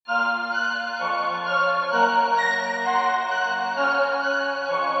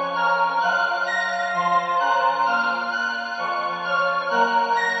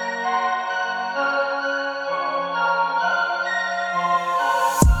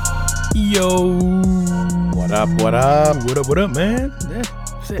Yo. What up, what up? What up, man? Yeah.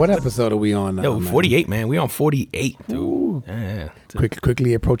 What episode are we on now, Yo, man? 48, man. We on 48, dude. Ooh. Yeah.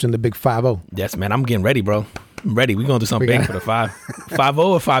 Quickly approaching the big 5-0. Yes, man. I'm getting ready, bro. I'm ready. We're going to do something big for the 5-0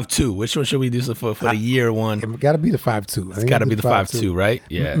 or 5-2? Which one should we do for the year one? It got to be the 5-2. It's got to be the 5-2, right?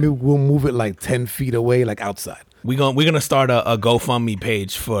 Yeah. We'll move it like 10 feet away, like outside. We're gonna start a GoFundMe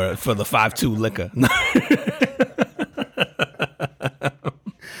page for the 5-2 liquor.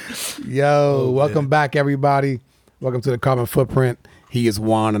 Yo, welcome back, everybody. Welcome to the Carbon Footprint. He is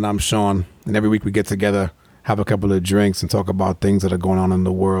Juan and I'm Sean. And every week we get together, have a couple of drinks, and talk about things that are going on in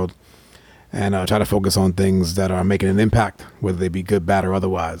the world. And try to focus on things that are making an impact, whether they be good, bad, or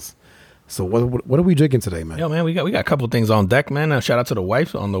otherwise. So what are we drinking today, man? Yo, man, we got a couple things on deck, man. Shout out to the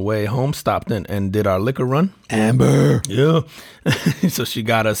wife on the way home. Stopped and did our liquor run. Amber. Yeah. So she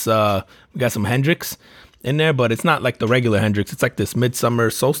got us, we got some Hendrix in there, but it's not like the regular Hendrix. It's like this midsummer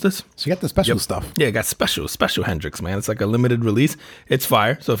solstice. She got the special stuff. Yeah, it got special Hendrix, man. It's like a limited release. It's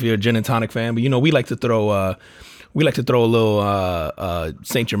fire. So if you're a gin and tonic fan, but we like to throw a little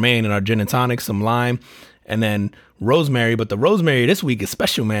Saint Germain in our gin and tonic, some lime, and then rosemary. But the rosemary this week is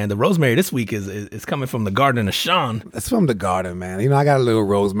special, man. The rosemary this week is coming from the garden of Sean. That's from the garden, man. I got a little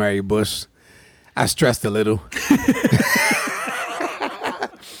rosemary bush. I stressed a little.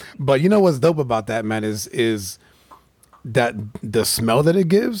 But you know what's dope about that, man, is that the smell that it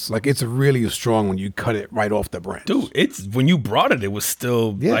gives, like, it's really strong when you cut it right off the branch. Dude, it's when you brought it was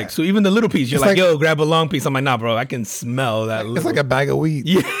still like, so even the little piece, you're It's like, like- yo, grab a long piece. I'm like, nah, bro, I can smell that. It's like a bag of weed.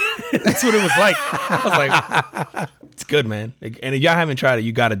 Yeah, that's what it was like. I was like, it's good, man. And if y'all haven't tried it,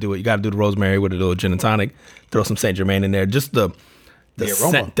 you got to do it. You got to do the rosemary with a little gin and tonic. Throw some Saint Germain in there. Just the aroma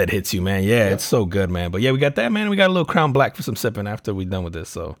scent that hits you, man. Yeah, it's so good, man. But yeah, we got that, man. We got a little Crown Black for some sipping after we're done with this.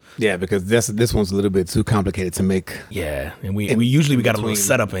 So Yeah, because this one's a little bit too complicated to make. yeah, and we usually got a little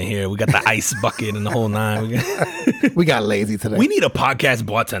setup in here. We got the ice bucket and the whole nine. We got lazy today. We need a podcast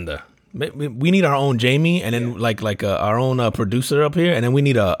bartender. We need our own Jamie, and then like our own producer up here, and then we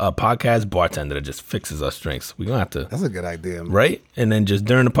need a podcast bartender that just fixes us drinks. We're gonna have to. That's a good idea, man. Right? And then just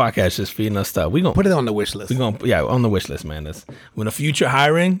during the podcast, just feeding us stuff. We're gonna Put it on the wish list. on the wish list, man. That's when the future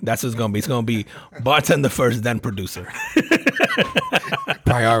hiring, that's what it's gonna be. It's gonna be bartender first, then producer.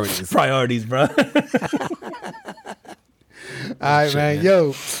 Priorities, bro. All right, man.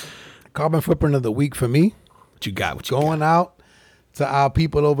 Yo, Carbon Footprint of the week for me. What you got? Going out to our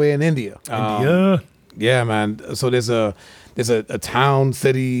people over in India. Yeah, man. So there's a town,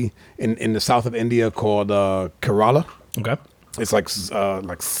 city in the south of India called Kerala. Okay. It's like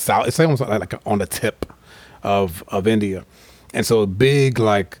south. It's almost like on the tip of India, and so a big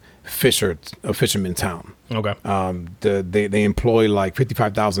like fisherman town. Okay. They employ like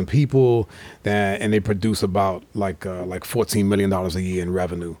 55,000 people, and they produce about like $14 million a year in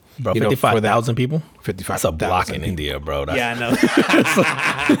revenue. Bro, 55,000 people? 55,000. That's a block in India, bro. Yeah, I know.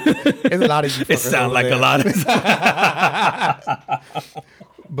 It's a lot of you. It sounds like a lot of.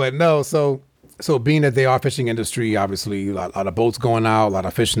 But no, so being that they are fishing industry, obviously a lot of boats going out, a lot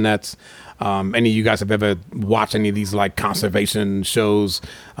of fish nets. Any of you guys have ever watched any of these like conservation shows?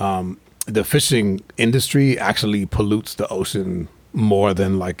 The fishing industry actually pollutes the ocean more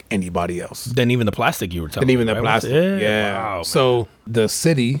than like anybody else. Than even the plastic you were talking about. Than even the plastic. Yeah. Wow, so the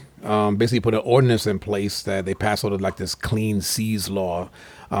city basically put an ordinance in place that they passed out of like this clean seas law.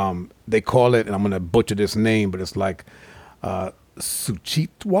 They call it, and I'm going to butcher this name, but it's like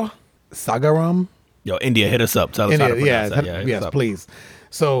Suchitwa Sagaram. Yo, India, hit us up. Tell us how to pronounce that. Yes, please.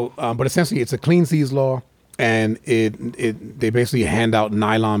 So, but essentially, it's a clean seas law, and they basically hand out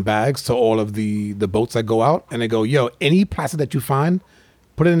nylon bags to all of the boats that go out, and they go, yo, any plastic that you find,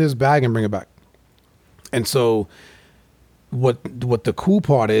 put it in this bag and bring it back. And so what the cool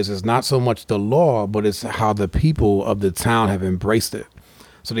part is not so much the law, but it's how the people of the town have embraced it.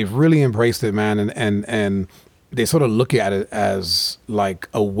 So they've really embraced it, man, and they sort of look at it as like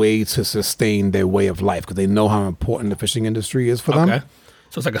a way to sustain their way of life because they know how important the fishing industry is for them. Okay.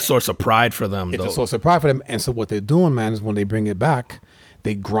 So it's like a source of pride for them. It's a source of pride for them. And so what they're doing, man, is when they bring it back,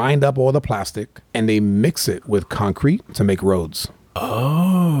 they grind up all the plastic and they mix it with concrete to make roads.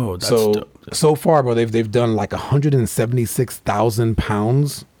 Oh, that's dope. So far, bro, they've done like 176,000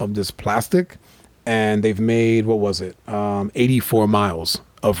 pounds of this plastic, and they've made, 84 miles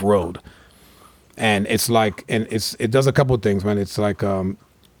of road. And it's like, it does a couple of things, man. It's like,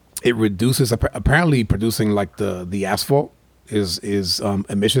 it reduces, apparently producing like the asphalt is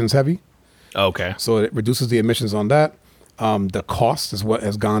emissions heavy. Okay. So it reduces the emissions on that. The cost is what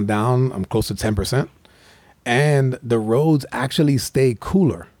has gone down close to 10%. And the roads actually stay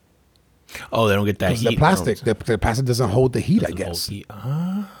cooler. Oh, they don't get that heat. The plastic doesn't hold the heat, I guess.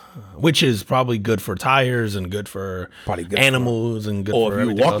 which is probably good for tires and good for Probably good animals and good or for if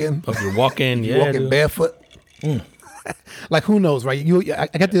you're everything else. walking. If you're walking, You're yeah, walking dude. barefoot. Like who knows, right? I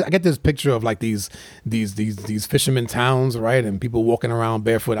get this picture of like these fisherman towns, right? And people walking around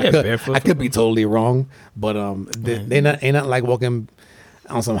barefoot. Barefoot. I could be totally wrong, but they ain't not like walking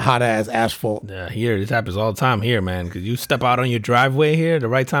on some hot ass asphalt. Yeah, here this happens all the time here, man. Because you step out on your driveway here the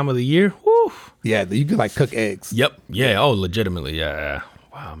right time of the year. Woo. Yeah, you could like cook eggs. Yep. Yeah. Oh, legitimately. Yeah.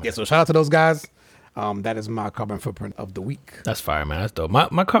 Wow, man. Yeah, so shout out to those guys. That is my carbon footprint of the week. That's fire, man. That's dope.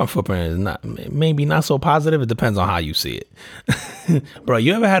 My carbon footprint is maybe not so positive. It depends on how you see it. Bro,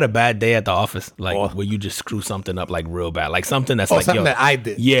 you ever had a bad day at the office? Like where you just screw something up like real bad? Like something that's like something that I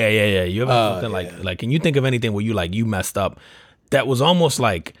did. Yeah. You ever had something like can you think of anything where you messed up that was almost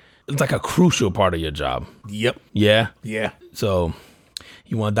like it's like a crucial part of your job? Yep. Yeah. Yeah. So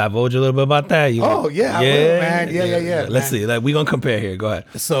you want to divulge a little bit about that? Yeah, I will, man. Yeah. Let's see. Like we're gonna compare here. Go ahead.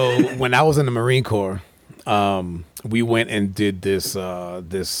 So when I was in the Marine Corps, we went and did this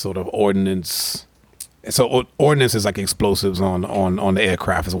sort of ordnance. So ordnance is like explosives on the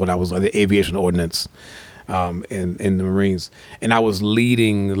aircraft is what I was the aviation ordnance in the Marines, and I was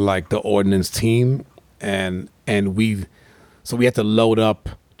leading like the ordnance team, and we had to load up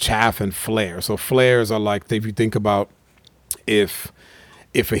chaff and flares. So flares are like if you think about if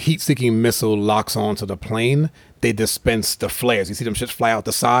a heat-seeking missile locks onto the plane, they dispense the flares. You see them shits fly out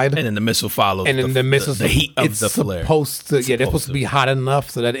the side, and then the missile follows. And then the missile, the heat of the flare. They're supposed to be hot enough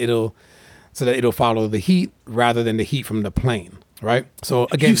so that it'll follow the heat rather than the heat from the plane, right? So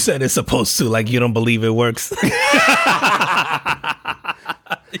again, you said it's supposed to. Like you don't believe it works.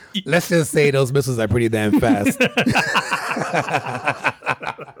 Let's just say those missiles are pretty damn fast.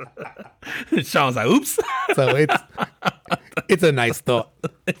 Sean's like, oops. So it's a nice thought.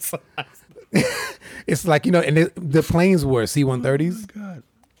 It's like, and the planes were C-130s. Oh, God.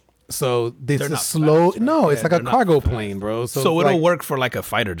 So this is slow. Fast, right? No, it's like a cargo plane, bro. So it'll work for like a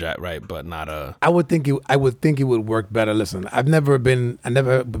fighter jet, right? But not a. I would think it would work better. Listen, I've never been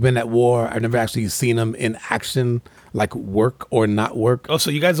at war. I've never actually seen them in action, like work or not work. Oh,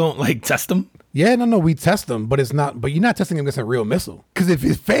 so you guys don't like test them? Yeah, no, we test them, but it's not. But you're not testing them against a real missile, because if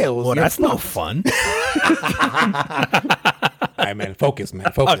it fails, well, that's no fun. All right, man, focus,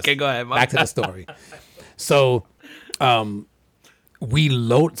 man, focus. Okay, go ahead. Back to the story. So, so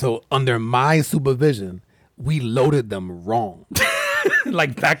under my supervision, we loaded them wrong.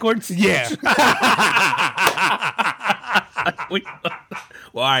 Like backwards? Yeah.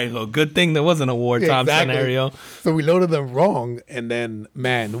 Well, all right, well, good thing there wasn't a wartime scenario. So we loaded them wrong, and then,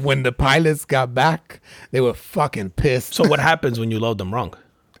 man, when the pilots got back, they were fucking pissed. So what happens when you load them wrong?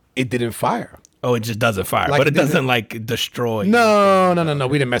 It didn't fire. Oh, it just doesn't fire, Like, but it doesn't like destroy. No.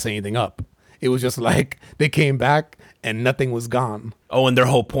 We didn't mess anything up. It was just like they came back and nothing was gone. Oh, and their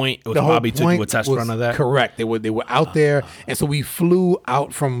whole point was probably to do a test run of that? Correct. They were out there, and so we flew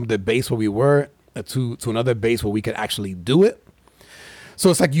out from the base where we were to another base where we could actually do it. So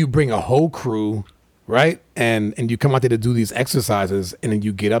it's like you bring a whole crew, right? And you come out there to do these exercises, and then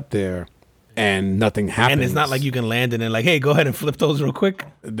you get up there and nothing happens. And it's not like you can land and then like, hey, go ahead and flip those real quick.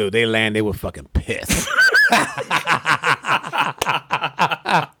 Dude, they were fucking pissed.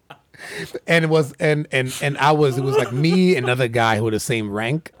 And it was like me and another guy who were the same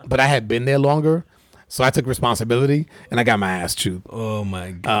rank, but I had been there longer. So I took responsibility and I got my ass chewed. Oh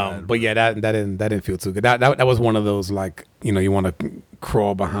my God. But yeah, that didn't feel too good. That was one of those, like, you want to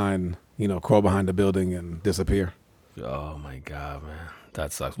crawl behind the building and disappear. Oh my God, man.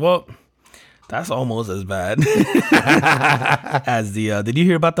 That sucks. Well, that's almost as bad as the, did you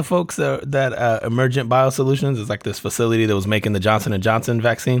hear about the folks that Emergent Biosolutions is like this facility that was making the Johnson & Johnson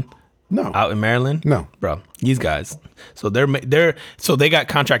vaccine? No. Out in Maryland? No. Bro, these guys. So they got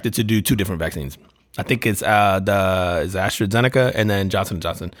contracted to do two different vaccines. I think it's AstraZeneca and then Johnson &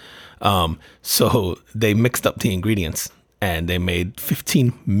 Johnson. So they mixed up the ingredients and they made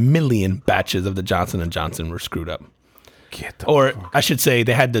 15 million batches of the Johnson & Johnson were screwed up. I should say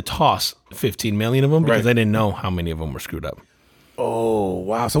they had to toss 15 million of them because they didn't know how many of them were screwed up. Oh,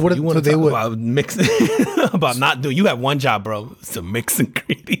 wow. So what you want to talk about mixing? About not doing? You have one job, bro. It's to mix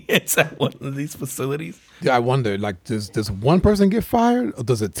ingredients at one of these facilities. Yeah, I wonder. Like, does one person get fired, or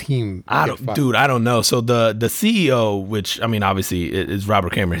does a team? I don't know. So the CEO, which I mean, obviously is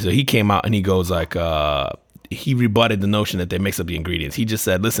Robert Cameron. So he came out and he goes like, he rebutted the notion that they mix up the ingredients. He just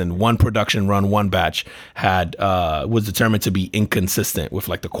said, listen, one production run, one batch was determined to be inconsistent with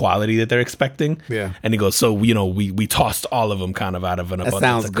like the quality that they're expecting. Yeah. And he goes, so, we tossed all of them kind of out of an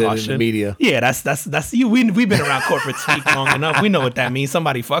abundance of caution. That sounds good in the media. Yeah, that's you. We've been around corporate speak long enough. We know what that means.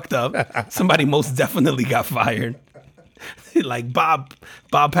 Somebody fucked up. Somebody most definitely got fired. Like Bob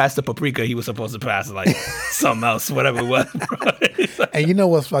passed the paprika. He was supposed to pass like something else, whatever it was. Bro. And you know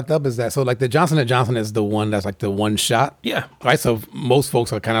what's fucked up is that, so like the Johnson & Johnson is the one that's like the one shot. Yeah. Right. So most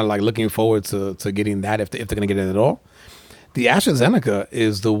folks are kind of like looking forward to getting that if they're going to get it at all. The AstraZeneca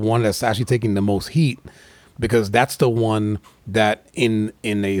is the one that's actually taking the most heat, because that's the one that in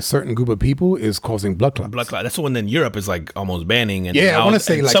a certain group of people is causing blood clots. Blood clot. That's the one in Europe is like almost banning. And Yeah, I wanna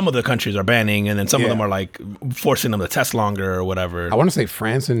say, and like- some of the countries are banning, and then some of Yeah. them are like forcing them to test longer or whatever. I want to say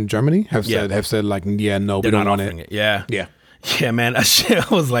France and Germany have said like, yeah, no, we They're don't not want offering it. it. Yeah. Yeah. Yeah, man. I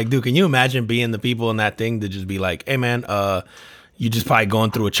was like, dude, can you imagine being the people in that thing to just be like, hey, man, you just probably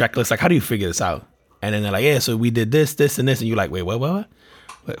going through a checklist. Like, how do you figure this out? And then they're like, yeah, so we did this, this, and this. And you're like, wait, what?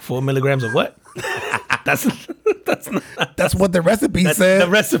 4 milligrams of what? That's what the recipe said. the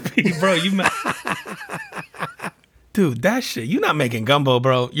recipe, bro. Dude, that shit. You're not making gumbo,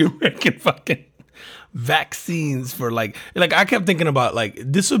 bro. You're making fucking vaccines for like I kept thinking about like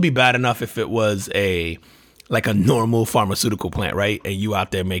this would be bad enough if it was a normal pharmaceutical plant, right? And you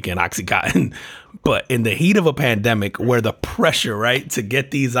out there making Oxycontin. But in the heat of a pandemic where the pressure, right, to get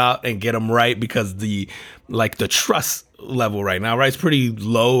these out and get them right, because the trust level right now, right, it's pretty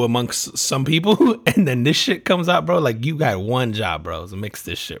low amongst some people. And then this shit comes out, bro. Like, you got one job, bro, is to mix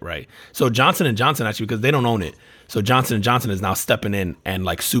this shit right. So Johnson & Johnson, actually, because they don't own it. So Johnson & Johnson is now stepping in and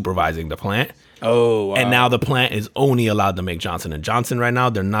like supervising the plant. Oh, wow. And now the plant is only allowed to make Johnson & Johnson right now.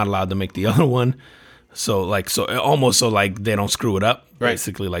 They're not allowed to make the other one. So almost so like they don't screw it up. Right.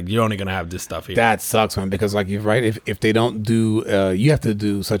 Basically, like you're only gonna have this stuff here. That sucks, man, because like you're right. If they don't do, you have to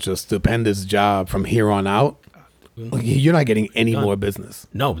do such a stupendous job from here on out. You're not getting any more business.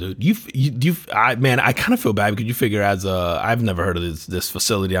 No, dude. I kind of feel bad because you figure I've never heard of this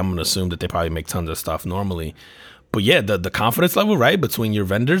facility. I'm gonna assume that they probably make tons of stuff normally. But yeah, the confidence level, right, between your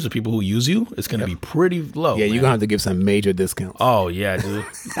vendors, the people who use you, it's going to be pretty low. Yeah, man. you're going to have to give some major discounts. Oh, yeah, dude.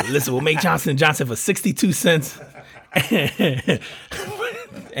 Listen, we'll make Johnson & Johnson for 62 cents. And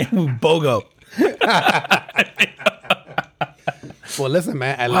we BOGO. Well, listen,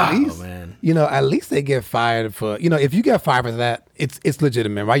 man, at least they get fired for, if you get fired for that, it's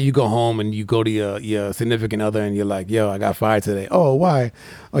legitimate, right? You go home and you go to your significant other and you're like, yo, I got fired today. Oh, why?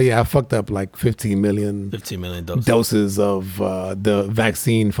 Oh, yeah, I fucked up like 15 million doses of the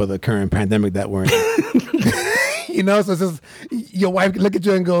vaccine for the current pandemic that we're in. So it's just, your wife look at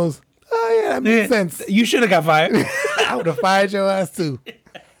you and goes, oh, yeah, that makes sense. You should have got fired. I would have fired your ass too.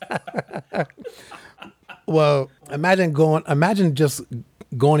 Well, imagine just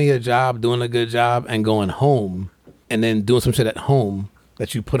going to your job, doing a good job, and going home, and then doing some shit at home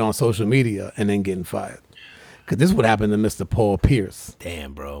that you put on social media, and then getting fired. Because this would happen to Mr. Paul Pierce.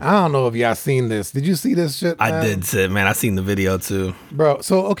 Damn, bro. I don't know if y'all seen this. Did you see this shit, man? I did see it, man. I seen the video too, bro.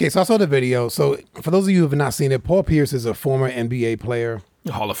 So I saw the video. So for those of you who have not seen it, Paul Pierce is a former NBA player.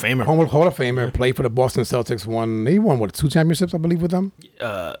 Hall of Famer. Hall of Famer. Yeah. Played for the Boston Celtics. He won 2 championships, I believe, with them.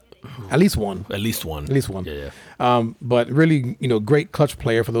 At least one. Yeah. But really, great clutch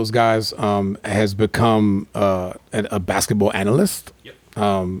player for those guys. Has become a basketball analyst. Yep.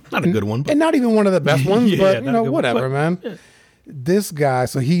 Not a good one, and not even one of the best ones. But whatever, man. Yeah. This guy.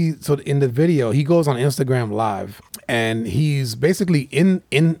 So in the video, he goes on Instagram Live, and he's basically in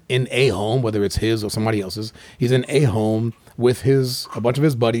a home, whether it's his or somebody else's. He's in a home with a bunch of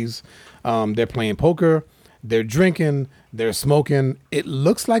his buddies. They're playing poker. They're drinking, they're smoking. It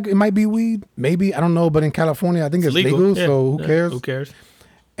looks like it might be weed. Maybe, I don't know. But in California, I think it's legal. Yeah. So who cares? Who cares?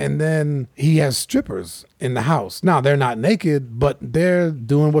 And then he has strippers in the house. Now, they're not naked, but they're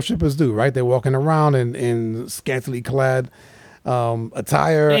doing what strippers do, right? They're walking around in scantily clad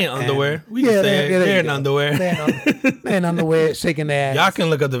attire. They ain't underwear. They're in underwear. They're in underwear, shaking their ass. Y'all can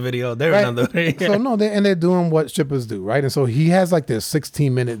look up the video. They're in underwear. So no, they're doing what strippers do, right? And so he has like this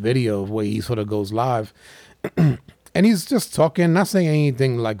 16-minute video where he sort of goes live. And he's just talking, not saying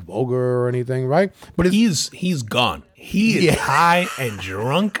anything like vulgar or anything, right? But he's gone. He is high and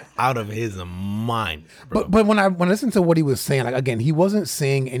drunk out of his mind, bro. But when I listened to what he was saying, like again, he wasn't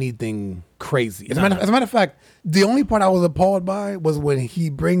saying anything crazy. As a matter of fact, the only part I was appalled by was when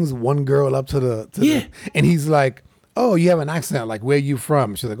he brings one girl up to the and he's like, "Oh, you have an accent. Like, where you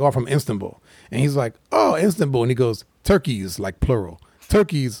from?" She's like, "Oh, I'm from Istanbul." And he's like, "Oh, Istanbul." And he goes, "Turkeys, like plural.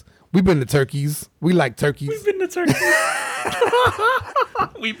 Turkeys. We've been to Turkeys. We like turkeys. We've been to Turkeys.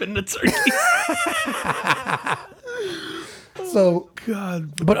 We've been to Turkeys." So,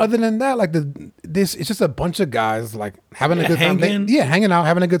 God. But other than that, like it's just a bunch of guys like having a good time. Hanging out,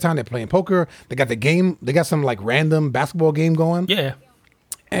 having a good time. They're playing poker. They got the game. They got some like random basketball game going. Yeah.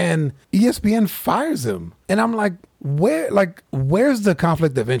 And ESPN fires him. And I'm like, where's the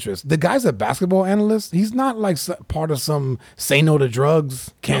conflict of interest? The guy's a basketball analyst. He's not like part of some say no to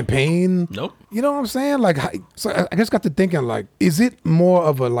drugs campaign. Nope. You know what I'm saying? Like, so I just got to thinking, like, is it more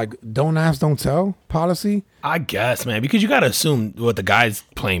of a like don't ask, don't tell policy? I guess, man, because you got to assume what the guy's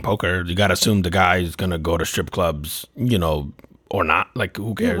playing poker. You got to assume the guy's gonna go to strip clubs, or not. Like,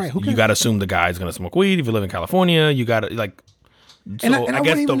 who cares? Yeah, right, who cares? You got to assume the guy's gonna smoke weed. If you live in California, you got to like. So I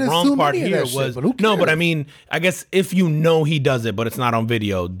guess the wrong part here was no, but I mean, I guess if you know he does it, but it's not on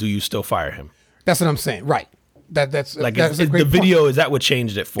video, do you still fire him? That's what I'm saying, right? That's like that's a the great video point. is that what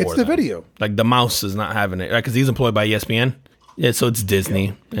changed it for? It's the video. Like the mouse is not having it, right? Because he's employed by ESPN. Yeah, so it's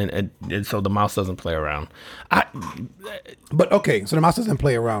Disney, and so the mouse doesn't play around. But okay, so the mouse doesn't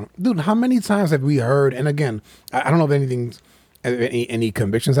play around, dude. How many times have we heard? And again, I don't know if any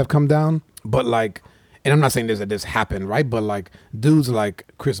convictions have come down, but like. And I'm not saying this happened, right? But like dudes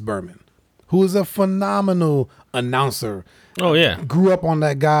like Chris Berman, who is a phenomenal announcer. Oh yeah, grew up on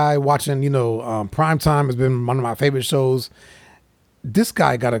that guy watching. Primetime has been one of my favorite shows. This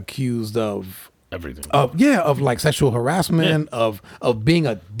guy got accused of everything. Of like sexual harassment, of being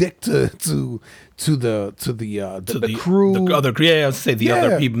a dick to the crew, the other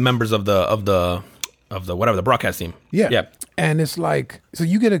other members of the whatever the broadcast team. Yeah. And it's like, so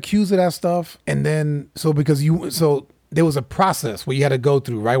you get accused of that stuff, and then so there was a process where you had to go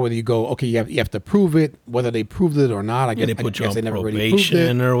through, right? Whether you go, okay, you have to prove it, whether they proved it or not. I guess they put you on they never really proved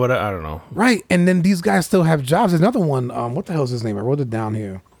probation it. or whatever. I don't know. Right, and then these guys still have jobs. There's another one. What the hell is his name? I wrote it down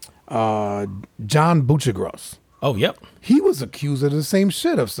here. John Buchagros. Oh, yep. He was accused of the same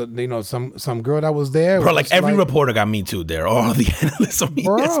shit of some girl that was there. Bro, like every reporter got Me Too there. All the analysts on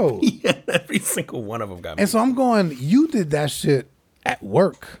bro. ESPN, every single one of them got Me Too. And so I'm going, you did that shit at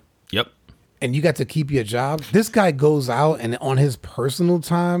work. Yep. And you got to keep your job. This guy goes out and on his personal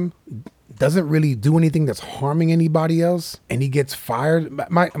time doesn't really do anything that's harming anybody else, and he gets fired.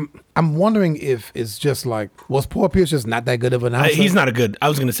 I'm wondering if it's just like, was Paul Pierce just not that good of an announcer? He's not a good. I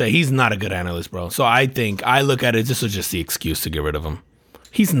was gonna say he's not a good analyst, bro. So I think I look at it. This was just the excuse to get rid of him.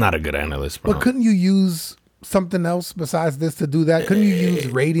 He's not a good analyst, bro. But couldn't you use something else besides this to do that? Couldn't you use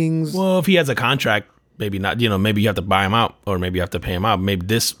ratings? Well, if he has a contract. Maybe not, maybe you have to buy him out or maybe you have to pay him out. Maybe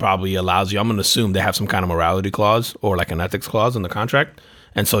this probably allows you, I'm going to assume they have some kind of morality clause or like an ethics clause in the contract.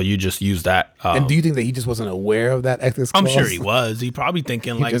 And so you just use that. And do you think that he just wasn't aware of that ethics clause? I'm sure he was. He probably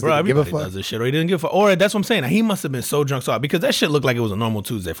thinking like, bro, everybody does this shit. Or he didn't give a fuck. Or that's what I'm saying. He must have been so drunk. Because that shit looked like it was a normal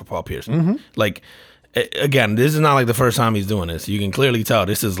Tuesday for Paul Pierce. Mm-hmm. Like, again, this is not like the first time he's doing this. You can clearly tell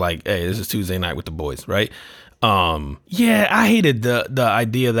this is like, hey, this is Tuesday night with the boys, right? Yeah, I hated the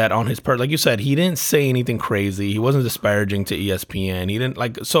idea that on his part, like you said, he didn't say anything crazy. He wasn't disparaging to ESPN. He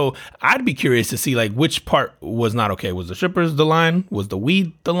didn't so I'd be curious to see like which part was not okay. Was the strippers the line? Was the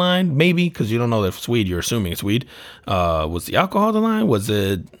weed the line? Maybe, because you don't know if it's weed. You're assuming it's weed. Was the alcohol the line? Was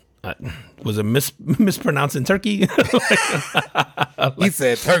it mispronouncing turkey? He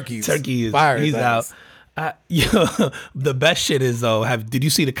said turkey. Turkey is fire. He's out. The best shit is though. Did you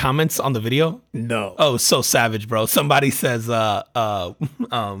see the comments on the video? No. Oh, so savage, bro. Somebody says, I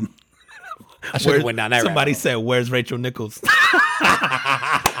should have went down that. Somebody said, "Where's Rachel Nichols?"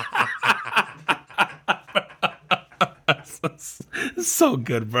 So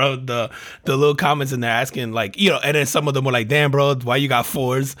good, bro. The little comments in there asking like, and then some of them were like, "Damn, bro, why you got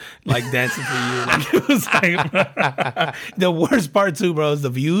fours like dancing for you?" Like it was like the worst part too, bro, is the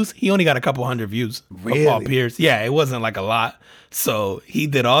views. He only got a couple hundred views. Really? For Paul Pierce. Yeah, it wasn't like a lot. So he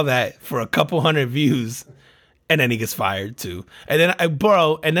did all that for a couple hundred views, and then he gets fired too. And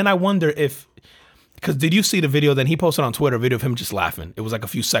then I wonder if. Because did you see the video? Then he posted on Twitter a video of him just laughing. It was like a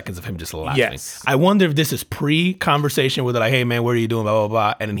few seconds of him just laughing. Yes. I wonder if this is pre-conversation where they're like, hey, man, what are you doing? Blah, blah,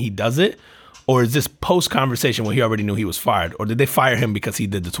 blah. And then he does it. Or is this post-conversation where he already knew he was fired? Or did they fire him because he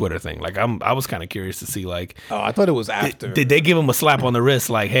did the Twitter thing? Like, I was kind of curious to see, like... Oh, I thought it was after. Did they give him a slap on the wrist?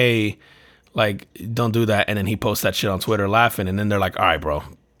 Like, hey, like, don't do that. And then he posts that shit on Twitter laughing. And then they're like, all right, bro.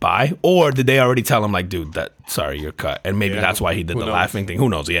 Bye. Or did they already tell him, like, dude, sorry, you're cut. And maybe that's why he did the laughing thing. Who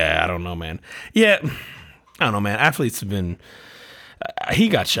knows? Yeah, I don't know, man. Yeah... I don't know, man. Athletes have been... he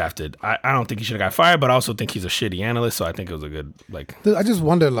got shafted. I don't think he should have got fired, but I also think he's a shitty analyst, so I think it was a good, like... Dude, I just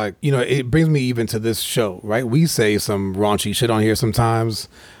wonder, like, it brings me even to this show, right? We say some raunchy shit on here sometimes.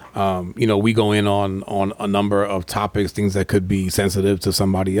 We go in on a number of topics, things that could be sensitive to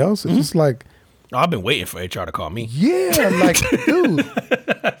somebody else. It's just like... I've been waiting for HR to call me. Yeah, like, dude.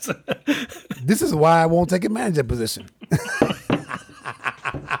 This is why I won't take a manager position.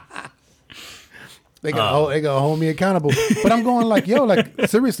 They gonna hold me accountable. But I'm going like,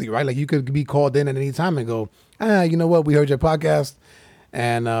 seriously, right? Like you could be called in at any time and go, you know what? We heard your podcast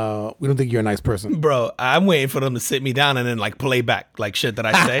and we don't think you're a nice person. Bro, I'm waiting for them to sit me down and then like play back like shit that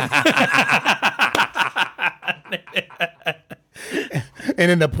I say. And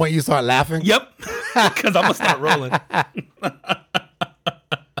then the point you start laughing. Yep, because I'm gonna start rolling.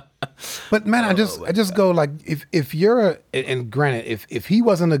 But man, I just go like if you're and granted if he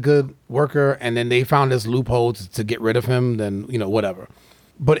wasn't a good worker and then they found this loophole to get rid of him, then whatever.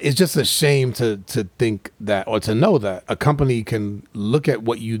 But it's just a shame to think that or to know that a company can look at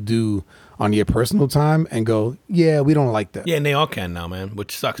what you do on your personal time and go, yeah, we don't like that. Yeah, and they all can now, man,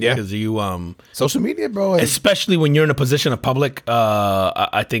 which sucks because you social media, bro. Especially when you're in a position of public,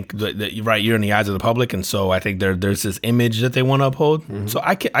 I think that you're right. You're in the eyes of the public, and so I think there's this image that they want to uphold. Mm-hmm. So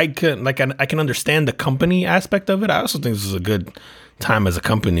I can understand the company aspect of it. I also think this is a good time as a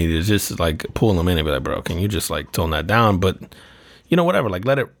company to just like pull them in and be like, bro, can you just like tone that down? But whatever, like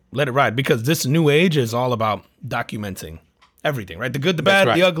let it ride, because this new age is all about documenting everything, right? The good, the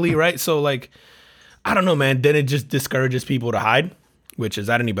bad, the ugly, right? So like, I don't know, man. Then it just discourages people to hide. Which, is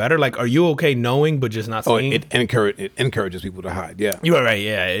that any better? Like, are you okay knowing but just not saying? It encourages people to hide. Yeah, you are right.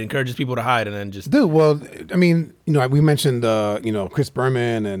 Yeah, it encourages people to hide and then just. Dude, well, I mean, we mentioned Chris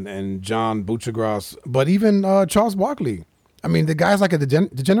Berman and John Buccigross, but even Charles Barkley. I mean, the guy's like a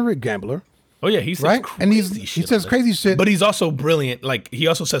degenerate gambler. Oh yeah, he says right, crazy and he says crazy shit. But he's also brilliant. Like he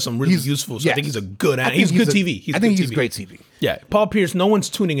also says some really useful. So yes. I think he's a good. He's good TV. I think he's great TV. Yeah, Paul Pierce. No one's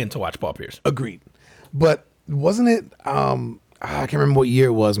tuning in to watch Paul Pierce. Agreed. But wasn't it? I can't remember what year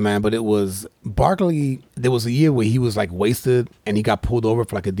it was, man. But it was Barkley. There was a year where he was like wasted and he got pulled over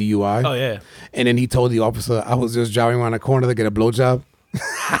for like a DUI. Oh yeah. And then he told the officer, "I was just driving around the corner to get a blowjob."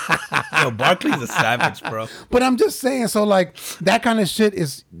 Yo, Barkley's a savage, bro. But I'm just saying, so like that kind of shit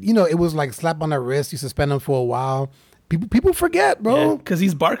is, it was like slap on the wrist. You suspend him for a while. People forget, bro. Because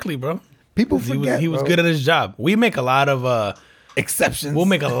he's Barkley, bro. People forget. He was good at his job. We make a lot of exceptions. We'll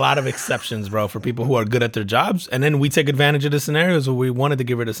make a lot of exceptions, bro, for people who are good at their jobs, and then we take advantage of the scenarios where we wanted to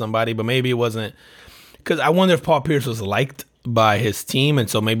get rid of somebody, but maybe it wasn't. Because I wonder if Paul Pierce was liked by his team, and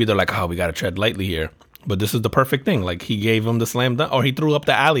so maybe they're like, "Oh, we got to tread lightly here." But this is the perfect thing. Like, he gave him the slam dunk, or he threw up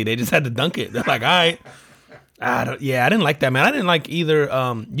the alley. They just had to dunk it. They're like, all right. I didn't like that, man. I didn't like either.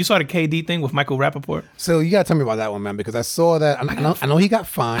 You saw the KD thing with Michael Rappaport? So you got to tell me about that one, man, because I saw that. I know he got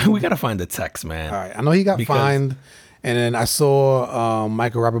fined. We got to find the text, man. All right. I know he got fined. And then I saw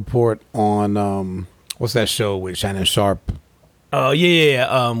Michael Rappaport on, what's that show with Shannon Sharp? Oh,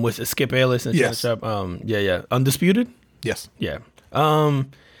 yeah. With Skip Bayless and Shannon Sharp. Yeah. Undisputed? Yes. Yeah.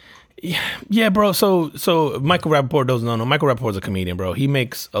 Yeah, bro. So Michael Rappaport doesn't know. Michael Rappaport's a comedian, bro. He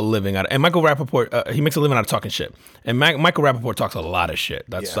makes a living out of, and Michael Rappaport, he makes a living out of talking shit. And Michael Rappaport talks a lot of shit.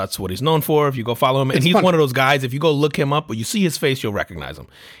 That's what he's known for. If you go follow him, and he's one of those guys. If you go look him up, or you see his face, you'll recognize him.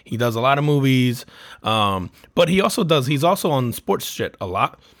 He does a lot of movies, but he's also on sports shit a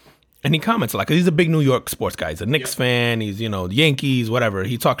lot. And he comments a lot because he's a big New York sports guy. He's a Knicks fan. He's, the Yankees, whatever.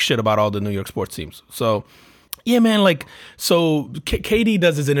 He talks shit about all the New York sports teams. So. Yeah, man, like, so KD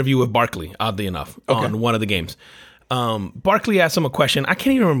does his interview with Barkley, oddly enough, on one of the games. Barkley asked him a question. I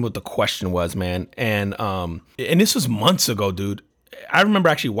can't even remember what the question was, man. And this was months ago, dude. I remember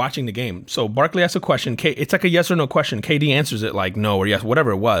actually watching the game. So Barkley asked a question. It's like a yes or no question. KD answers it like no or yes,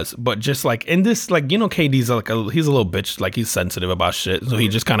 whatever it was. But just like in this, like, KD's like he's a little bitch. Like, he's sensitive about shit. So he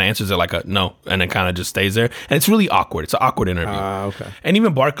just kind of answers it like a no, and then kind of just stays there. And it's really awkward. It's an awkward interview. Okay. And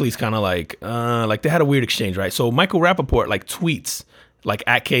even Barkley's kind of like they had a weird exchange, right? So Michael Rappaport like tweets like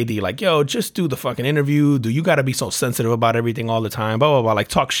at KD like, yo, just do the fucking interview. Do you got to be so sensitive about everything all the time? Blah, blah, blah. Like,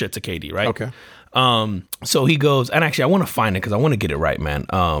 talk shit to KD, right? Okay. So he goes, and actually I want to find it because I want to get it right, man.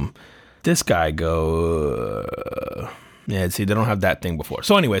 This guy yeah, see, they don't have that thing before.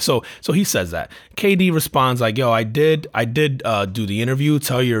 So anyway, so he says that. KD responds like, yo, I did do the interview.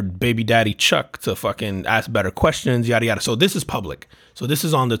 Tell your baby daddy Chuck to fucking ask better questions, yada yada. So this is public. So this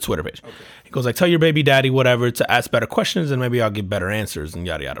is on the Twitter page. Okay. He goes like, tell your baby daddy whatever to ask better questions, and maybe I'll get better answers and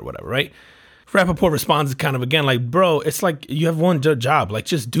yada yada whatever, right? Rappaport responds kind of again like, bro, it's like you have one job. Like,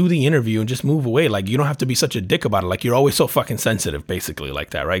 just do the interview and just move away. Like, you don't have to be such a dick about it. Like, you're always so fucking sensitive, basically,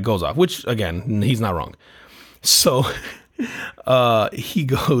 like that, right? Goes off, which, again, he's not wrong. So he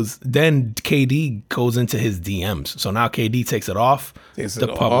goes, then KD goes into his DMs. So now KD takes it off the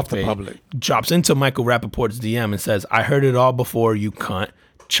public, drops into Michael Rappaport's DM and says, I heard it all before, you cunt.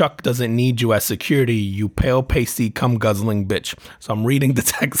 Chuck doesn't need you as security, you pale, pasty, cum guzzling bitch. So I'm reading the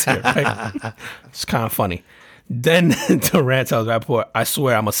text here, right? It's kind of funny. Then Durant tells Rappaport, I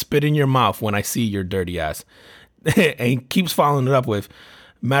swear I'm going to spit in your mouth when I see your dirty ass. And he keeps following it up with,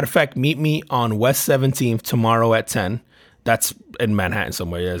 matter of fact, meet me on West 17th tomorrow at 10. That's in Manhattan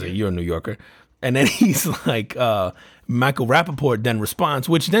somewhere. You're a New Yorker. And then he's like, Michael Rappaport then responds,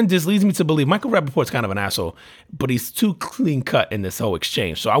 which then just leads me to believe Michael Rappaport's kind of an asshole, but he's too clean cut in this whole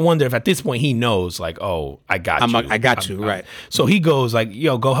exchange. So I wonder if at this point he knows, like, oh, I got you. I got you, right. So he goes like,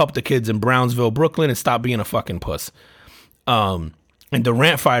 yo, go help the kids in Brownsville, Brooklyn, and stop being a fucking puss. And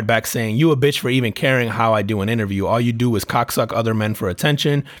Durant fired back saying, you a bitch for even caring how I do an interview. All you do is cocksuck other men for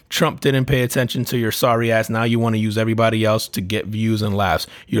attention. Trump didn't pay attention to your sorry ass. Now you want to use everybody else to get views and laughs.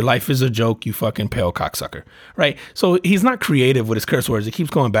 Your life is a joke, you fucking pale cocksucker. Right? So he's not creative with his curse words. He keeps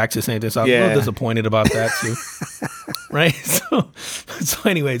going back to saying this. I'm a little disappointed about that too. Right? So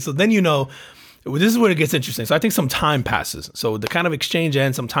anyway, so then this is where it gets interesting. So I think some time passes. So the kind of exchange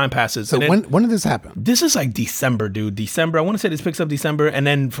ends, some time passes. So when did this happen? This is like December, dude. December. I want to say this picks up December. And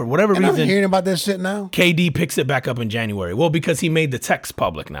then for whatever reason. I'm hearing about this shit now. KD picks it back up in January. Well, because he made the text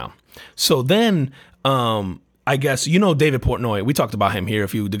public now. So then, I guess, David Portnoy. We talked about him here.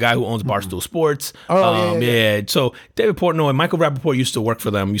 The guy who owns Barstool Sports. Yeah. So David Portnoy, Michael Rappaport used to work for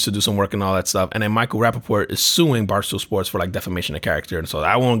them, used to do some work and all that stuff. And then Michael Rappaport is suing Barstool Sports for like defamation of character. And so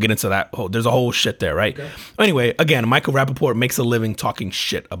I won't get into that. There's a whole shit there, right? Okay. Anyway, again, Michael Rappaport makes a living talking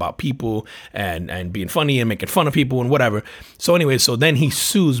shit about people and being funny and making fun of people and whatever. So anyway, so then he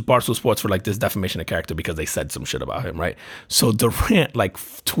sues Barstool Sports for like this defamation of character because they said some shit about him, right? So Durant like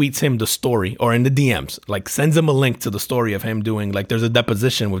tweets him the story, or in the DMs, like sends him a link to the story of him doing, like, there's a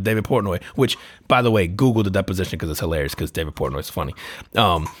deposition with David Portnoy, which, by the way, Google the deposition because it's hilarious because David Portnoy is funny,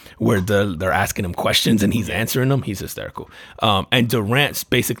 where they're asking him questions and he's answering them. He's hysterical. And Durant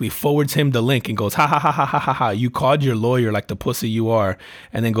basically forwards him the link and goes, ha ha ha ha ha ha ha, you called your lawyer like the pussy you are,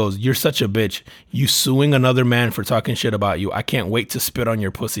 and then goes, you're such a bitch, you suing another man for talking shit about you, I can't wait to spit on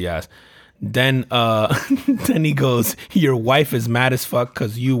your pussy ass. Then then he goes, your wife is mad as fuck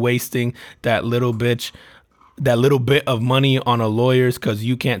because you wasting that little bit of money on a lawyer's because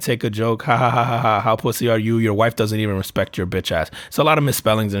you can't take a joke. Ha ha ha ha ha. How pussy are you? Your wife doesn't even respect your bitch ass. So a lot of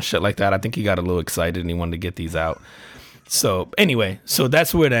misspellings and shit like that. I think he got a little excited and he wanted to get these out. So anyway, so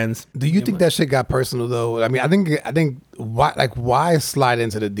that's where it ends. Do you think that shit got personal though? I mean, I think why slide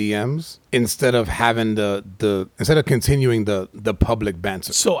into the DMs instead of having instead of continuing the public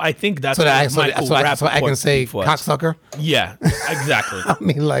banter? So I think that's so I can say cocksucker. Yeah, exactly. I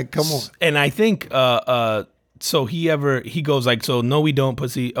mean, like, come on. And I think so he goes like, so no, we don't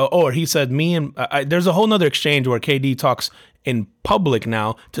pussy. Or he said me and there's a whole nother exchange where KD talks in public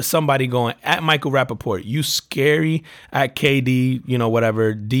now to somebody going at Michael Rappaport, you scary at KD,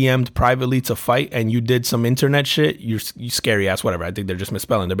 whatever, DM'd privately to fight and you did some internet shit, you scary ass, whatever. I think they're just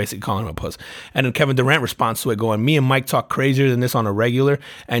misspelling. They're basically calling him a puss. And then Kevin Durant responds to it going, me and Mike talk crazier than this on a regular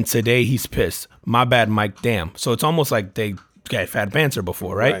and today he's pissed. My bad, Mike, damn. So it's almost like they had banter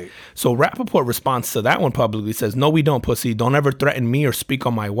before, right? So Rappaport responds to that one publicly, says, no, we don't, pussy. Don't ever threaten me or speak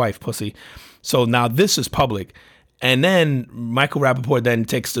on my wife, pussy. So now this is public. And then Michael Rappaport then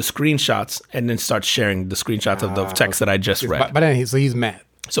takes the screenshots and then starts sharing the screenshots of the text that I just read. But then he's mad.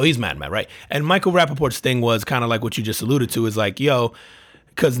 So he's mad, right? And Michael Rappaport's thing was kind of like what you just alluded to, is like, yo,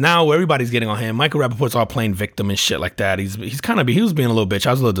 because now everybody's getting on him. Michael Rappaport's all playing victim and shit like that. He was being a little bitch.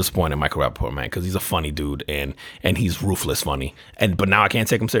 I was a little disappointed in Michael Rappaport, man, because he's a funny dude and he's ruthless funny. But now I can't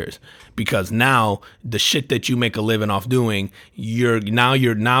take him serious because now the shit that you make a living off doing,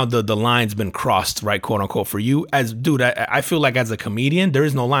 the line's been crossed, right, quote unquote, for you. As dude, I feel like as a comedian, there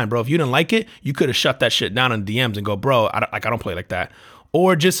is no line, bro. If you didn't like it, you could have shut that shit down in DMs and go, bro, I don't play like that.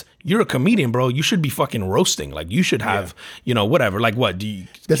 Or just, you're a comedian, bro. You should be fucking roasting. Like, you should have, whatever. Like, what?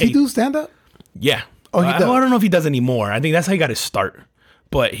 Does he do stand-up? Yeah. Oh, he does? I don't know if he does anymore. I think that's how he got his start.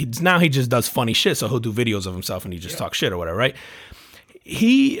 But now he just does funny shit. So he'll do videos of himself and he just talks shit or whatever, right?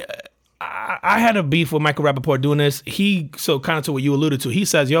 I had a beef with Michael Rappaport doing this. So kind of to what you alluded to, he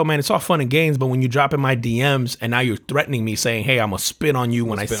says, yo, man, it's all fun and games, but when you drop in my DMs and now you're threatening me saying, hey, I'm going to spit on you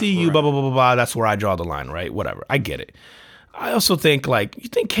when I see you, blah, blah, blah, blah, blah, that's where I draw the line, right? Whatever. I get it. I also think, like, you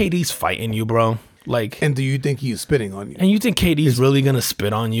think KD's fighting you, bro? Like, and do you think he's spitting on you? And you think KD's really gonna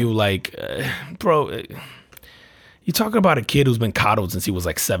spit on you? Like, bro, you're talking about a kid who's been coddled since he was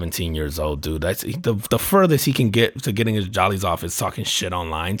like 17 years old, dude. That's the furthest he can get to getting his jollies off is talking shit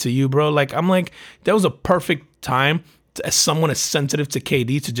online to you, bro. Like, I'm like, that was a perfect time as someone as sensitive to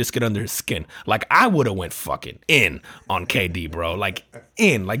KD to just get under his skin. Like, I would have went fucking in on KD, bro. Like,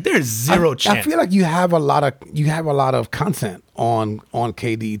 there's zero chance. I feel like you have a lot of content on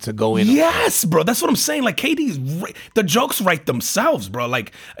KD to go in. Yes, bro. That's what I'm saying. Like, the jokes write themselves, bro.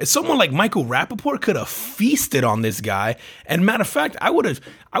 Like, someone like Michael Rappaport could have feasted on this guy. And matter of fact, I would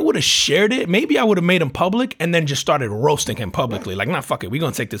have shared it. Maybe I would have made him public and then just started roasting him publicly. Like, nah, fuck it. We're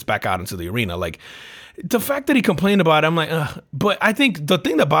gonna take this back out into the arena. Like, the fact that he complained about it, I'm like, ugh. But I think the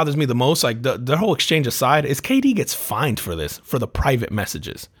thing that bothers me the most, like the whole exchange aside, is KD gets fined for this, for the private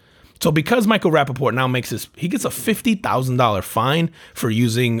messages. So because Michael Rappaport now he gets a $50,000 fine for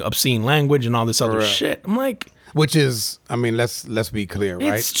using obscene language and all this other shit. I'm like, which is, I mean, let's be clear,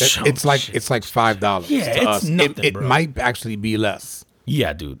 right? It's like $5. Yeah, to it's us. nothing, it bro. might actually be less.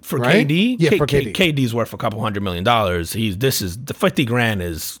 Yeah, dude. For right? KD, yeah, for KD. KD's worth a couple $100 million. The 50 grand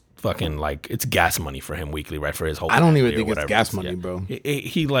is fucking like, it's gas money for him weekly, right? For his whole. I don't even think it's gas money, bro.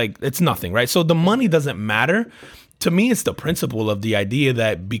 He like, it's nothing, right? So the money doesn't matter. To me, it's the principle of the idea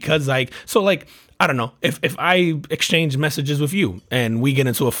that because like, so like, I don't know, if I exchange messages with you and we get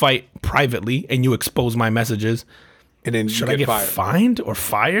into a fight privately and you expose my messages, and then should I get fined or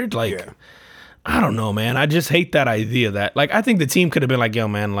fired? Like, yeah. I don't know, man. I just hate that idea that, like, I think the team could have been like, yo,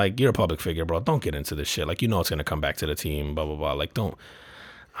 man, like, you're a public figure, bro. Don't get into this shit. Like, you know it's going to come back to the team, blah, blah, blah. Like, don't.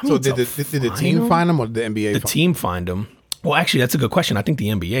 So did the team find him or the NBA? The team find him. Well, actually, that's a good question. I think the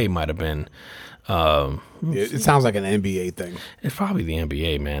NBA might have been. It sounds like an NBA thing. It's probably the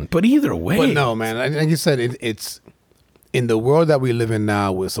NBA, man. But either way. But no, man. Like you said, it's in the world that we live in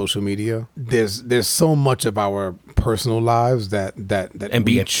now with social media. There's so much of our personal lives that NBA.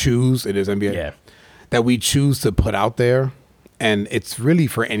 we choose. It is NBA. Yeah. That we choose to put out there, and it's really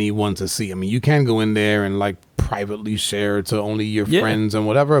for anyone to see. I mean, you can go in there and like privately share to only your friends and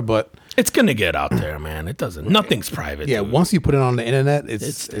whatever, but it's gonna get out there, man. It doesn't. Nothing's private. Yeah, dude. Once you put it on the internet,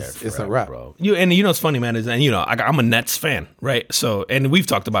 it's a wrap, bro. And you know what's funny, man, is, and you know, I'm a Nets fan, right? So, and we've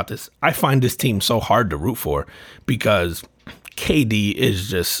talked about this. I find this team so hard to root for because KD is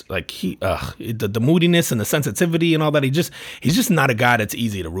just like the moodiness and the sensitivity and all that. He's just not a guy that's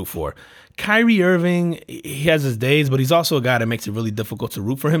easy to root for. Kyrie Irving, he has his days, but he's also a guy that makes it really difficult to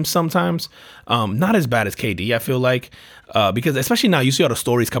root for him sometimes. Not as bad as KD, I feel like, because especially now you see all the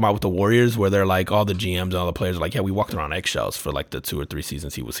stories come out with the Warriors where they're like all the GMs and all the players are like, yeah, we walked around eggshells for like the 2 or 3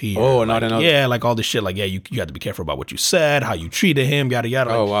 seasons he was here. Oh, like, no. Yeah, like all this shit. Like, yeah, you had to be careful about what you said, how you treated him, yada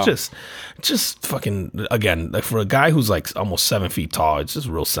yada. Oh, like, wow. Just fucking, again, like for a guy who's like almost 7 feet tall, it's just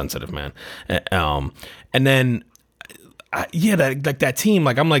real sensitive, man. And then. That team,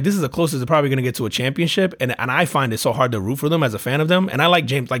 like I'm like, this is the closest they're probably gonna get to a championship, and I find it so hard to root for them as a fan of them. And I like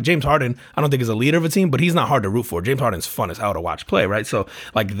James Harden. I don't think is a leader of a team, but he's not hard to root for. James Harden's fun as hell to watch play, right? So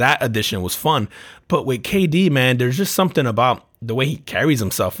like that addition was fun. But with KD, man, there's just something about the way he carries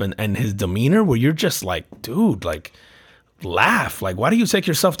himself and his demeanor where you're just like, dude, like. Laugh. Like, why do you take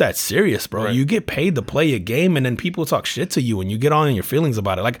yourself that serious, bro? Right. You get paid to play a game, and then people talk shit to you, and you get on in your feelings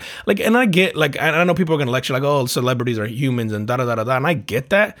about it. Like, and I get, like, I know people are gonna lecture like, oh, celebrities are humans and da da da da da, and I get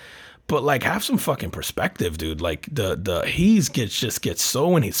that, but like, have some fucking perspective, dude. Like, he gets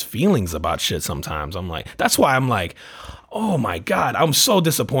so in his feelings about shit sometimes. I'm like, that's why I'm like, oh my god, I'm so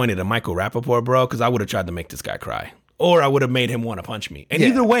disappointed in Michael Rappaport, bro, because I would have tried to make this guy cry, or I would have made him want to punch me, and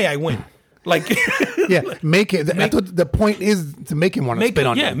either way, I win. Like, yeah, make it. I thought the point is to make him want to spit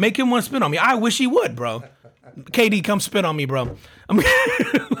on you. Yeah, make him want to spit on me. I wish he would, bro. KD, come spit on me, bro.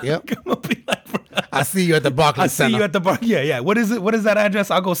 Yep. Come be like, bro. I see you at the Barclays Center. I see you at the bar. Yeah. What is it? What is that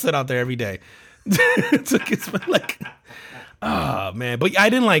address? I'll go sit out there every day. Like, oh man. But I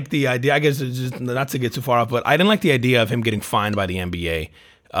didn't like the idea. I guess it's just not to get too far off, but I didn't like the idea of him getting fined by the NBA.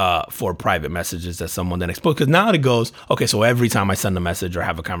 For private messages that someone then exposed. Because now it goes, okay, so every time I send a message or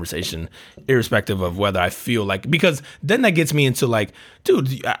have a conversation, irrespective of whether I feel like, because then that gets me into like,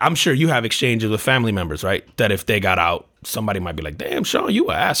 dude, I'm sure you have exchanges with family members, right? That if they got out, somebody might be like, damn, Sean, you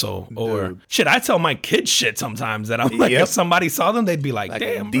an asshole. Or dude. Shit, I tell my kids shit sometimes that I'm like, if somebody saw them, they'd be like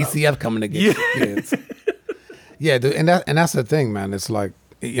damn, DCF bro. Coming to get your kids. Yeah, dude, and that's the thing, man. It's like,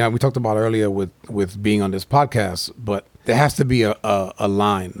 you know, we talked about earlier with being on this podcast, but there has to be a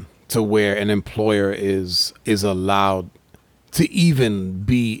line to where an employer is allowed to even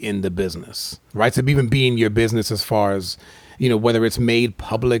be in the business, right? To even be in your business as far as, you know, whether it's made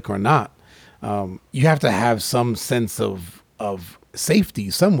public or not. You have to have some sense of safety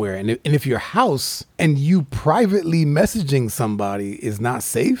somewhere. And if your house and you privately messaging somebody is not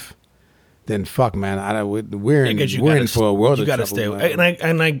safe, then fuck, man, we're in for a world of trouble. You gotta stay away.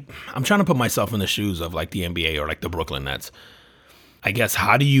 And I'm trying to put myself in the shoes of like the NBA or like the Brooklyn Nets. I guess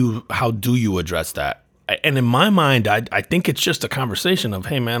how do you address that? And in my mind, I think it's just a conversation of,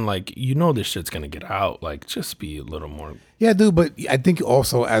 hey man, like, you know, this shit's gonna get out. Like, just be a little more. Yeah, dude. But I think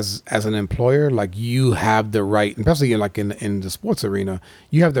also as an employer, like, you have the right, especially like in the sports arena,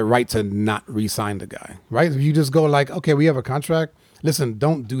 you have the right to not re-sign the guy, right? If you just go like, okay, we have a contract. Listen,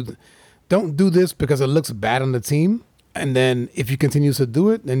 don't do this because it looks bad on the team. And then if he continues to do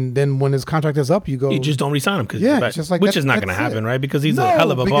it, and then when his contract is up, you go. You just don't resign him because it's just like which is not going to happen, right? Because he's a hell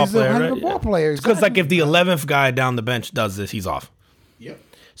of a ball player, right? Because like if the 11th guy down the bench does this, he's off. Yep.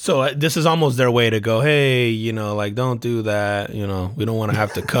 So this is almost their way to go, hey, you know, like don't do that. You know, we don't want to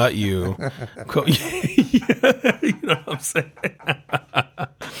have to cut you. You know what I'm saying?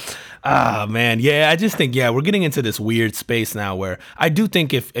 Ah, man. Yeah, I just think, we're getting into this weird space now where I do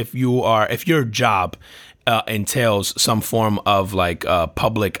think if your job entails some form of like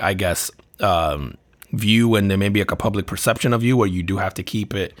public, I guess, view, and there may be like a public perception of you where you do have to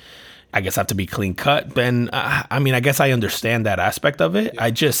keep it, I guess, have to be clean cut. Then, I mean, I guess I understand that aspect of it. Yeah.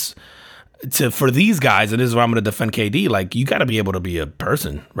 I just, for these guys, and this is where I'm going to defend KD, like, you got to be able to be a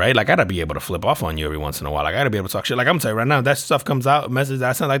person, right? Like, I got to be able to flip off on you every once in a while. Like, I got to be able to talk shit. Like, I'm telling you right now, that stuff comes out, a message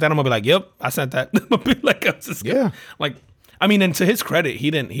that I sent like that, I'm going to be like, yep, I sent that. I'm going to be like, like, I mean, and to his credit,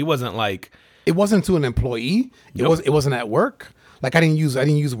 he wasn't like. It wasn't to an employee. It wasn't at work. Like I didn't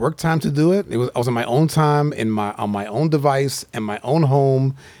use work time to do it. I was on my own time on my own device in my own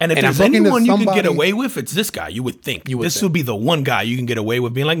home. And if there's anyone you can get away with, it's this guy. You would think this would be the one guy you can get away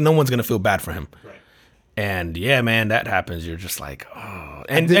with being like, no one's gonna feel bad for him. Right. And yeah, man, that happens. You're just like, oh.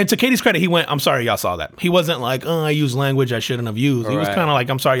 And to Katie's credit, he went, I'm sorry y'all saw that. He wasn't like, oh, I used language I shouldn't have used. He was kind of like,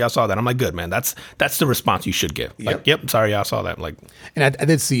 I'm sorry y'all saw that. I'm like, good, man. That's the response you should give. Like, yep, sorry y'all saw that. Like, and I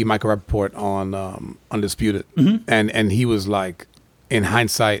did see Michael Rappaport on Undisputed, and he was like, in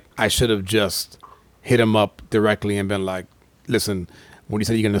hindsight, I should have just hit him up directly and been like, listen, when you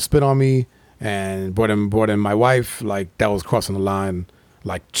said you're gonna spit on me and brought in my wife, like that was crossing the line.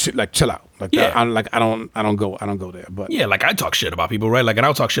 Like chill out. Like that. I don't go there. But yeah, like I talk shit about people, right? Like, and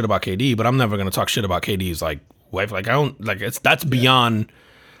I'll talk shit about KD, but I'm never gonna talk shit about KD's like wife. Like I don't like that's beyond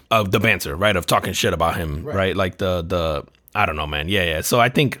of the banter, right? Of talking shit about him, right? Like the I don't know, man. Yeah. So I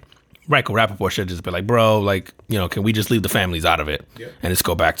think Michael Rappaport should just be like, bro, like, you know, can we just leave the families out of it and just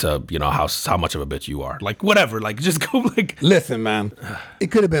go back to, you know, how much of a bitch you are? Like, whatever. Like, just go like. Listen, man,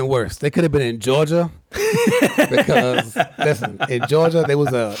 it could have been worse. They could have been in Georgia because, listen, in Georgia, there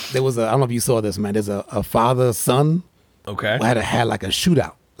was a, I don't know if you saw this, man. There's a father, son. Okay. Who had like a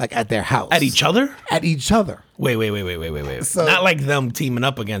shootout, like at their house. At each other? At each other. Wait. So, not like them teaming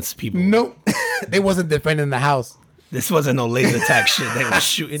up against people. Nope. They wasn't defending the house. This wasn't no laser tag shit they were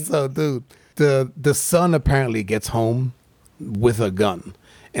shooting. So, dude, the son apparently gets home with a gun.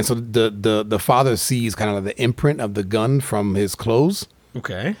 And so the father sees kind of the imprint of the gun from his clothes.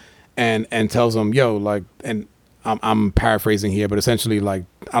 Okay. And tells him, yo, like, and I'm paraphrasing here, but essentially, like,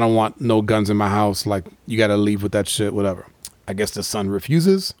 I don't want no guns in my house. Like, you got to leave with that shit, whatever. I guess the son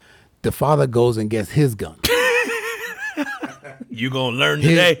refuses. The father goes and gets his gun. You gonna learn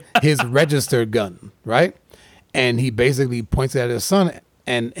today. His registered gun, right? And he basically points at his son,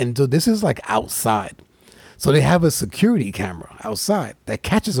 and so this is like outside. So they have a security camera outside that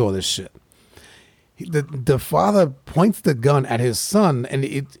catches all this shit. The father points the gun at his son, and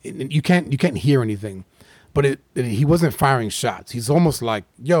you can't hear anything, but he wasn't firing shots. He's almost like,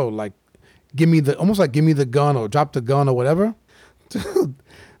 yo, like give me the gun or drop the gun or whatever. Dude,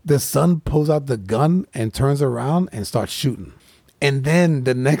 the son pulls out the gun and turns around and starts shooting. And then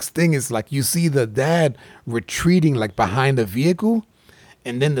the next thing is like you see the dad retreating like behind the vehicle,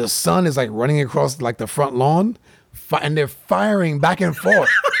 and then the son is like running across like the front lawn, and they're firing back and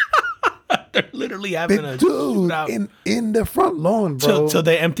forth. They're literally having a dude in the front lawn, bro. So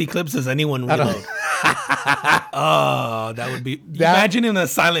they empty clips. Does anyone reload? Oh, that would be. Imagine in a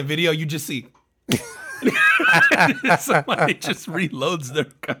silent video, you just see somebody just reloads their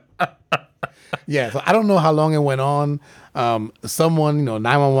gun. Yeah, so I don't know how long it went on. Someone,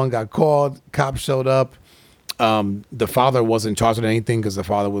 911 got called. Cops showed up. The father wasn't charged with anything because the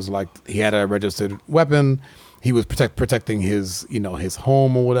father was like, he had a registered weapon. He was protecting his, his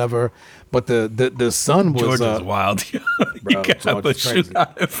home or whatever. But the son was Georgia's wild. Bro, you got a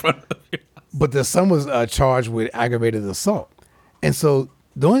shootout in front of you. But the son was charged with aggravated assault. And so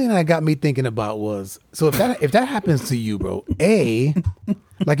the only thing that got me thinking about was, so if that happens to you, bro,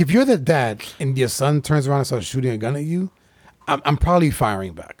 like if you're the dad and your son turns around and starts shooting a gun at you, I'm probably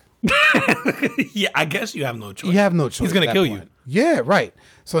firing back. Yeah, I guess you have no choice. You have no choice. He's gonna kill you. Yeah, right.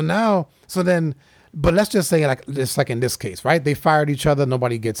 But let's just say like in this case, right? They fired each other.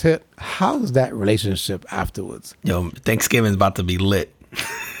 Nobody gets hit. How's that relationship afterwards? Yo, Thanksgiving's about to be lit.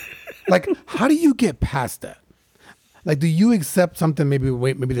 Like, how do you get past that? Like, do you accept something? Maybe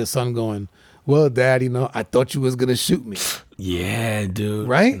the son going, well, Dad, I thought you was gonna shoot me. Yeah, dude.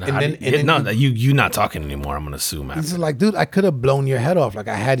 Right? You're not talking anymore. I'm gonna assume. He's like, dude, I could have blown your head off. Like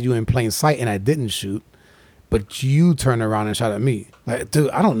I had you in plain sight and I didn't shoot. but you turned around and shot at me. Like,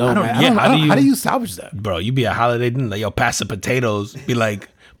 dude, I don't know, man. yeah, How do you salvage that? Bro, you be a holiday dinner, like, yo, pass the potatoes. Be like,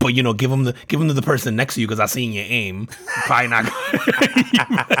 but, you know, give them to the person next to you because I seen your aim. Probably not.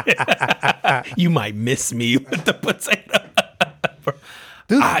 You might miss me with the potato.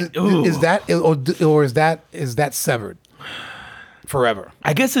 Dude, is that severed forever?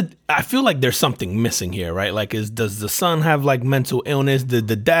 I guess I feel like there's something missing here, right? Like, does the son have like mental illness? Did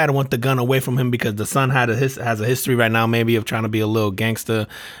the dad want the gun away from him because the son has a history right now, maybe of trying to be a little gangster,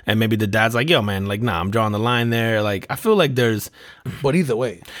 and maybe the dad's like, yo, man, like, nah, I'm drawing the line there. Like, I feel like there's. But either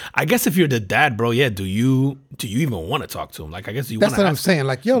way, I guess if you're the dad, bro, yeah, do you even want to talk to him? Like, I guess that's what I'm saying.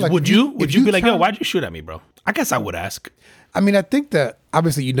 Like, yo, like, would you be like, yo, why'd you shoot at me, bro? I guess I would ask. I mean, I think that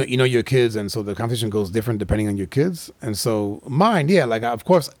obviously you know your kids, and so the conversation goes different depending on your kids. And so mine, yeah, like of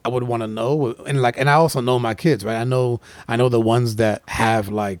course I would want to know, and I also know my kids, right? I know the ones that have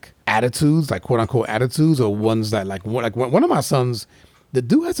like attitudes, like quote unquote attitudes, or ones that like one of my sons, the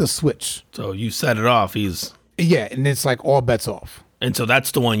dude has a switch. So you set it off. And it's like all bets off. And so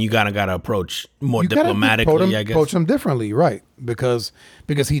that's the one you gotta approach more diplomatically, I guess. Approach him differently, right? Because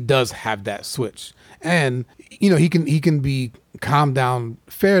he does have that switch, and you know he can be calmed down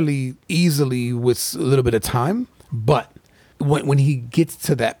fairly easily with a little bit of time. But when he gets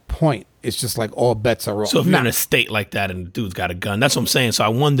to that point, it's just like all bets are off. So if you're in a state like that and the dude's got a gun, that's what I'm saying. So I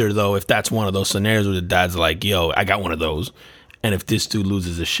wonder though if that's one of those scenarios where the dad's like, "Yo, I got one of those," and if this dude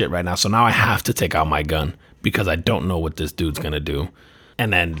loses his shit right now, so now I have to take out my gun because I don't know what this dude's gonna do.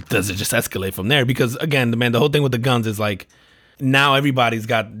 And then does it just escalate from there? Because again, the whole thing with the guns is like, now everybody's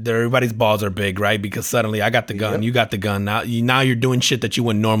balls are big, right? Because suddenly I got the gun, you got the gun. Now you're doing shit that you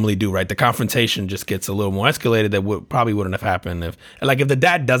wouldn't normally do, right? The confrontation just gets a little more escalated that probably wouldn't have happened if the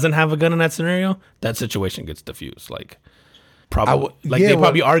dad doesn't have a gun in that scenario, that situation gets diffused. Like, probably, they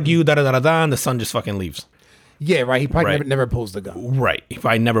probably argue, and the son just fucking leaves. Yeah, right. He probably never pulls the gun. Right. He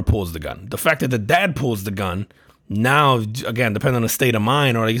probably never pulls the gun. The fact that the dad pulls the gun, now, again, depending on the state of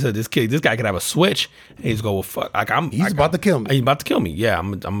mind, or like you said, this guy could have a switch, and he's go, well, fuck, like he's about to kill me. He's about to kill me. Yeah,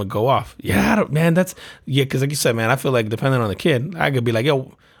 I'm gonna go off. Yeah, because like you said, man, I feel like depending on the kid, I could be like,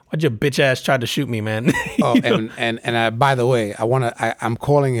 yo, why'd your bitch ass try to shoot me, man? Oh, and by the way, I'm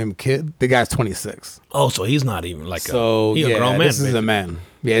calling him kid. The guy's 26. Oh, so he's not even like he's a grown man. This is a man.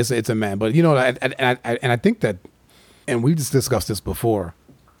 Yeah, it's a man. But you know, and I think that, and we just discussed this before.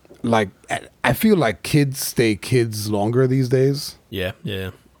 Like, I feel like kids stay kids longer these days. Yeah.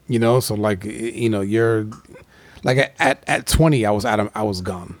 You know, so like, you know, you're like at 20, I was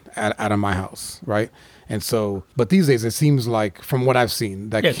gone out of my house, right? And so, but these days it seems like, from what I've seen,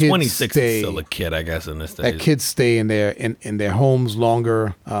 that kids 26 is still a kid, I guess, in this day. That kids stay in their homes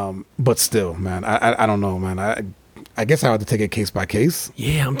longer, but still, man, I don't know, man. I guess I have to take it case by case.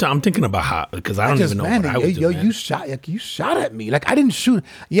 Yeah, I'm thinking about how, because I don't even know what I would do, man. You shot at me. Like, I didn't shoot.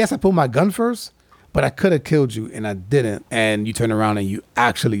 Yes, I pulled my gun first, but I could have killed you, and I didn't. And you turned around and you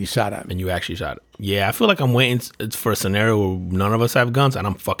actually shot at me. And you actually shot it. Yeah, I feel like I'm waiting for a scenario where none of us have guns, and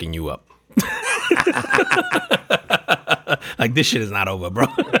I'm fucking you up. Like, this shit is not over, bro.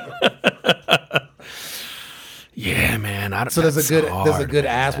 Yeah, man. So there's a good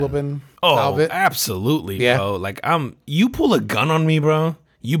ass whooping. Oh, absolutely, yeah. Bro. Like, you pull a gun on me, bro,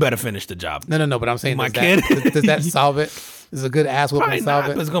 you better finish the job. No. But I'm saying, does that solve it? Is a good ass whooping solve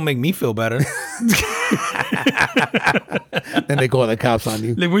it? But it's gonna make me feel better. Then they call the cops on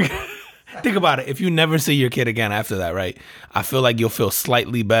you. Think about it. If you never see your kid again after that, right? I feel like you'll feel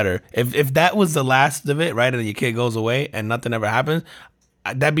slightly better. If that was the last of it, right, and your kid goes away and nothing ever happens,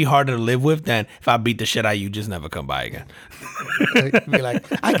 that'd be harder to live with than if I beat the shit out of you, just never come by again. Be like,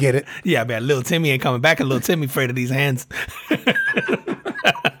 I get it. Yeah, man, little Timmy ain't coming back, and little Timmy afraid of these hands. He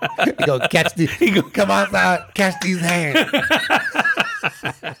go come outside, catch these hands.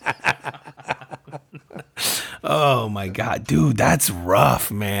 Oh my God, dude, that's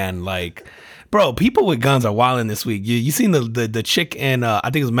rough, man. Like, bro, people with guns are wilding this week. You seen the chick in I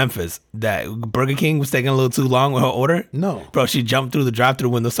think it was Memphis that Burger King was taking a little too long with her order? No, bro, she jumped through the drive-thru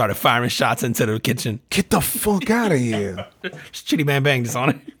window, started firing shots into the kitchen. Get the fuck out of here! Chitty bang bang just on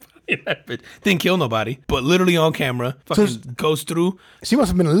it. Didn't kill nobody, but literally on camera, fucking goes through. She must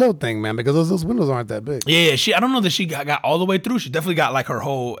have been a little thing, man, because those windows aren't that big. Yeah. I don't know that she got all the way through. She definitely got like her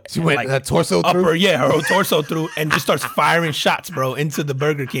whole. She went like, her torso upper, through. Yeah, her whole torso through, and just starts firing shots, bro, into the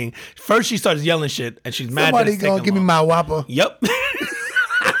Burger King. First, she starts yelling shit, and she's mad. Somebody gonna give me my Whopper. Yep.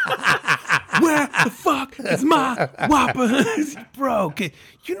 Where the fuck is my Whopper, bro?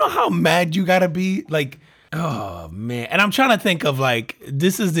 You know how mad you gotta be, like. Oh man, and I'm trying to think of like,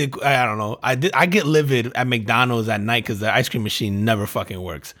 this is I don't know. I get livid at McDonald's at night because the ice cream machine never fucking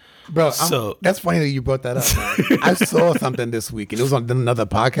works. Bro, So that's funny that you brought that up. Man. I saw something this week, and it was on another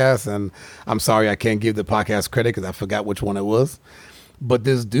podcast, and I'm sorry I can't give the podcast credit because I forgot which one it was. But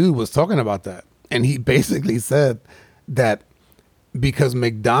this dude was talking about that, and he basically said that because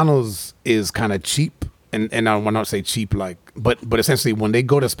McDonald's is kind of cheap, and I want to say cheap, like, but essentially when they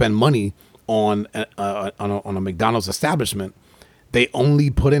go to spend money on a McDonald's establishment, they only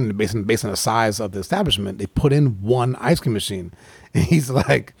put in, based on the size of the establishment, they put in one ice cream machine. And he's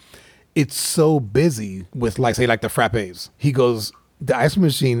like, it's so busy with, like, say, like the frappes. He goes, the ice cream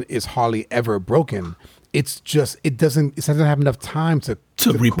machine is hardly ever broken. It's just, it doesn't have enough time to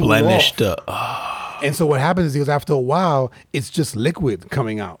replenish cool And so what happens is, he goes, after a while, it's just liquid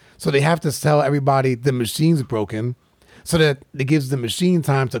coming out. So they have to tell everybody the machine's broken, so that it gives the machine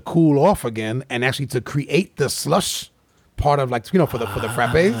time to cool off again and actually to create the slush part of, like, you know, for the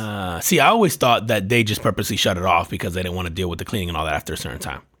frappes. See, I always thought that they just purposely shut it off because they didn't want to deal with the cleaning and all that after a certain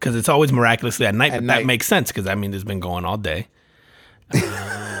time. Because it's always miraculously at night, but that makes sense because, I mean, it's been going all day.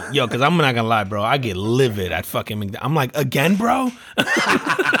 Yo, because I'm not going to lie, bro. I get livid at fucking McDonald's. I'm like, again, bro?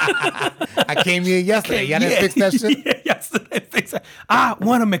 I came here yesterday. Y'all didn't fix that shit? Yeah, yesterday. Fix that. I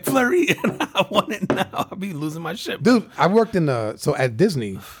want a McFlurry, and I want it now. I'll be losing my shit, bro. Dude, I worked so at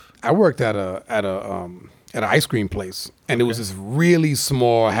Disney, I worked at an ice cream place, and it was this really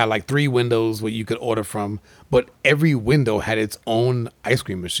small, had like 3 windows where you could order from, but every window had its own ice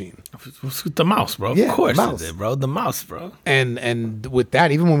cream machine. The mouse, bro. Yeah, of course the mouse. it did, bro. The mouse, bro. And with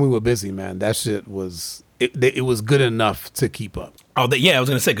that, even when we were busy, man, that shit was, it was good enough to keep up. Oh, I was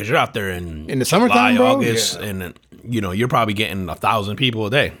gonna say, because you're out there in the summertime, July, bro? August, Yeah. and you know you're probably getting 1,000 people a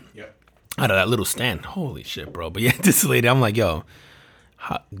day. Yeah. Out of that little stand. Holy shit, bro. But yeah, this lady, I'm like, yo,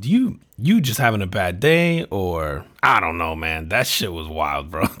 do you just having a bad day, or I don't know, man. That shit was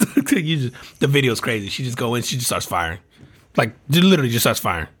wild, bro. The video's crazy. She just go in, she just starts firing. Like, literally just starts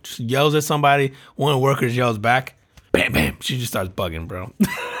firing. Just yells at somebody. One of the workers yells back. Bam, bam. She just starts bugging, bro.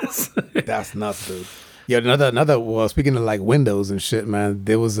 That's nuts, dude. Yeah, another. Well, speaking of like windows and shit, man,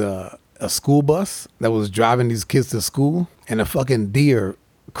 there was a school bus that was driving these kids to school, and a fucking deer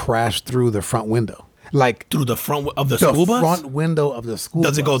crashed through the front window. Like, through the front of the school bus? The front window of the school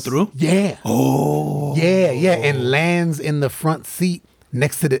bus. Does it go through? Yeah. Oh. Yeah, and lands in the front seat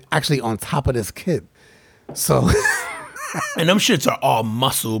next to actually on top of this kid. So. And them shits are all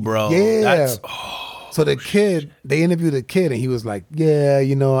muscle, bro. Yeah. So the kid, they interviewed the kid, and he was like, yeah,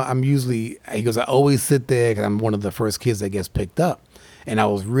 you know, he goes, I always sit there because I'm one of the first kids that gets picked up. And I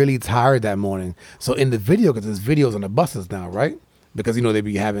was really tired that morning. So in the video, because there's videos on the buses now, right? Because, you know, they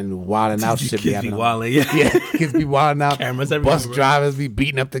be having wilding out shit. Kids be wilding, yeah. Yeah, kids be wilding out. Cameras everywhere. Bus drivers be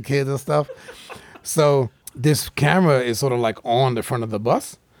beating up the kids and stuff. So this camera is sort of like on the front of the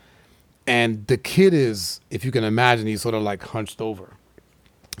bus. And the kid is, if you can imagine, he's sort of like hunched over.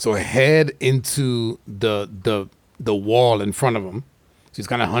 So head into the wall in front of him. So he's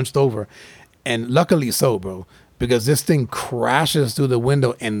kind of hunched over. And luckily so, bro, because this thing crashes through the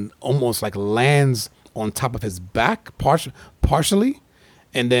window and almost like lands on top of his back partially.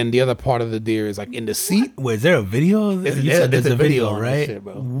 And then the other part of the deer is like in the seat. Wait, is there a video? You said there's a video, right? Shit,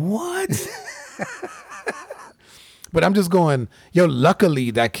 bro. What? But I'm just going, yo, luckily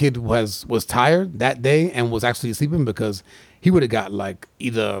that kid was tired that day and was actually sleeping, because he would have got like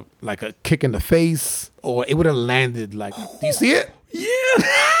either like a kick in the face, or it would have landed like, do you see it? Yeah.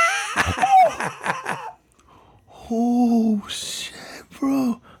 Oh shit,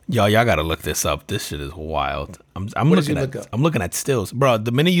 bro. Y'all gotta look this up. This shit is wild. I'm looking at stills, bro.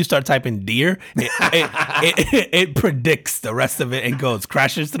 The minute you start typing deer, it predicts the rest of it and goes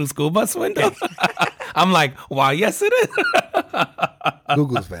crashes through school bus window. I'm like, wow, yes it is.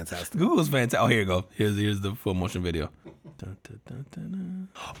 Google's fantastic. Oh, here you go. Here's the full motion video.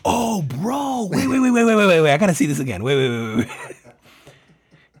 Oh, bro. Wait. I gotta see this again. Wait.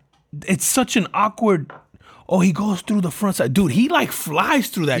 It's such an awkward. Oh, he goes through the front side. Dude, he like flies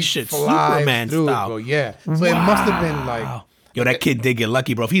through that shit. Superman through, style. Bro, yeah. So it must have been like. Yo, that kid did get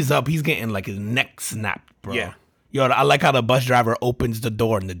lucky, bro. If he's up, he's getting like his neck snapped, bro. Yeah. Yo, I like how the bus driver opens the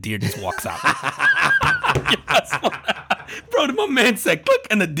door and the deer just walks out. Yes. Bro, my man said click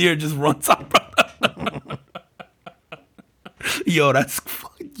and the deer just runs out, bro. Yo,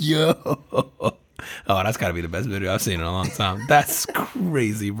 Oh, that's gotta be the best video I've seen in a long time. That's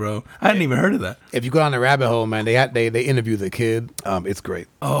crazy, bro. I hadn't even heard of that. If you go down the rabbit hole, man, they interview the kid. It's great.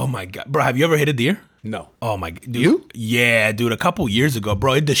 Oh my god, bro, have you ever hit a deer? No. Oh my, dude. You? Yeah, dude. A couple years ago,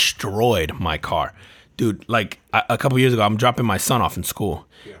 bro, it destroyed my car, dude. Like a couple years ago, I'm dropping my son off in school.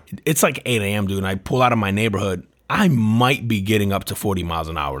 Yeah. It's like 8 a.m., dude, and I pull out of my neighborhood. I might be getting up to 40 miles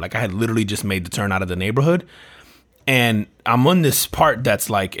an hour. Like I had literally just made the turn out of the neighborhood. And I'm on this part that's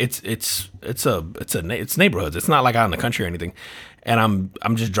like it's neighborhoods. It's not like out in the country or anything. And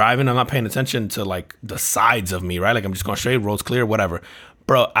I'm just driving. I'm not paying attention to like the sides of me, right? Like I'm just going straight, roads clear, whatever.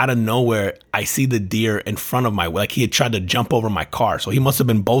 Bro, out of nowhere, I see the deer in front of like he had tried to jump over my car. So he must have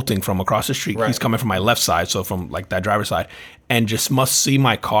been bolting from across the street. Right. He's coming from my left side, so from like that driver's side, and just must see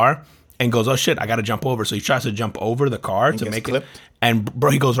my car and goes, oh shit, I got to jump over. So he tries to jump over the car and to make clipped. It. And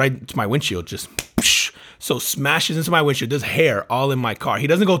bro, he goes right to my windshield, just so smashes into my windshield. There's hair all in my car. He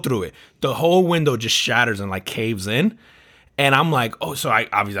doesn't go through it. The whole window just shatters and like caves in. And I'm like, oh, so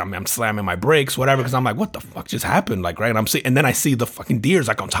I'm slamming my brakes, whatever, because I'm like, what the fuck just happened? Like, right? And then I see the fucking deer's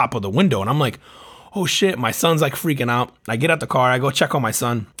like on top of the window, and I'm like, oh shit, my son's like freaking out. I get out the car, I go check on my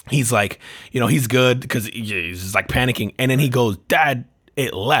son. He's like, he's good because he's like panicking. And then he goes, Dad,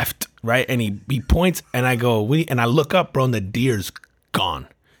 it left, right? And he points, and I go, and I look up, bro, and the deer's gone.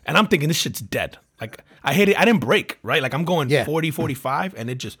 And I'm thinking this shit's dead. Like I hit it, I didn't brake, right? Like I'm going 40, 45, and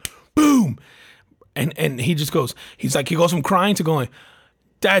it just boom. And he just goes, he goes from crying to going,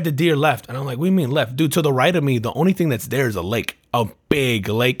 Dad, the deer left. And I'm like, what do you mean left? Dude, to the right of me, the only thing that's there is a lake, a big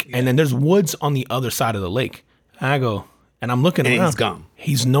lake. Yeah. And then there's woods on the other side of the lake. And I go, and I'm looking around. He's gone.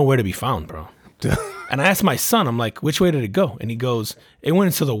 He's nowhere to be found, bro. And I asked my son, I'm like, which way did it go? And he goes, it went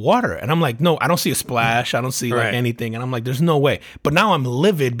into the water. And I'm like, no, I don't see a splash. I don't see like anything. And I'm like, there's no way. But now I'm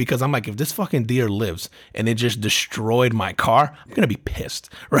livid because I'm like, if this fucking deer lives and it just destroyed my car, I'm going to be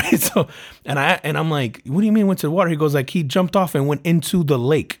pissed. Right. So, and I'm like, what do you mean went to the water? He goes like, he jumped off and went into the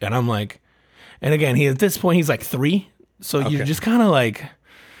lake. And I'm like, and again, at this point, he's like 3. So you're just kind of like,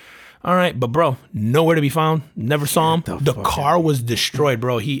 all right, but bro, nowhere to be found. Never saw him. The car was destroyed,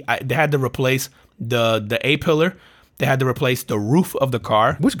 bro. They had to replace the A-pillar. They had to replace the roof of the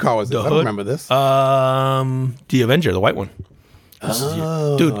car. Which car was this? I don't remember this. The Avenger, the white one.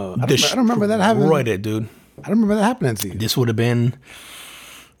 Oh, dude, I don't remember that happening. Destroyed it, dude. I don't remember that happening to you. This would have been,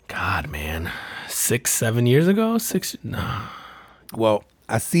 God, man, 6, 7 years ago. 6. Nah. Well,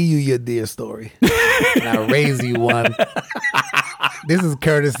 I see you your deer story, and I raise you one. This is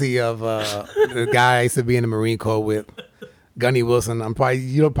courtesy of the guy I used to be in the Marine Corps with, Gunny Wilson.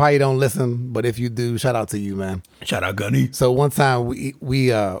 You probably don't listen, but if you do, shout out to you, man. Shout out, Gunny. So one time we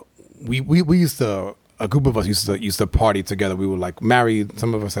used to, a group of us used to party together. We were like married.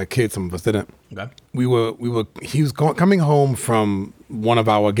 Some of us had kids, some of us didn't. Okay. He was coming home from one of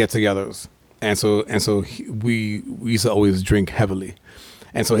our get-togethers, and so we used to always drink heavily,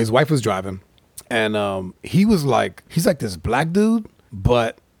 and so his wife was driving, and he's like this black dude,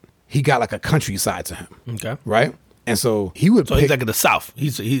 but he got like a countryside to him. Okay. Right. And so he would. So he's like in the South.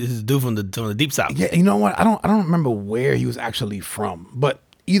 He's a dude from the deep South. Yeah, you know what? I don't remember where he was actually from, but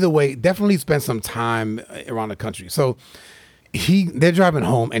either way, definitely spent some time around the country. So they're driving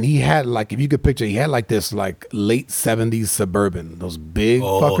home, and he had like, if you could picture, he had like this like late 70s Suburban, those big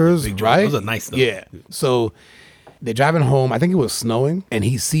fuckers, big right? Those are nice though. Yeah. So they're driving home. I think it was snowing, and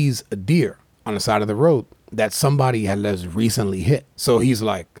he sees a deer on the side of the road that somebody had just recently hit. So he's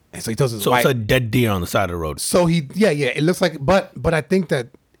like. And so he tells his wife. So it's a dead deer on the side of the road. So it looks like, but I think that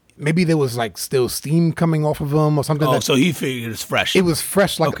maybe there was like still steam coming off of him or something. Oh, so he figured it's fresh. It was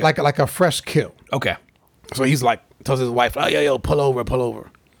fresh, like a fresh kill. Okay. So he's like, tells his wife, oh, yo, pull over.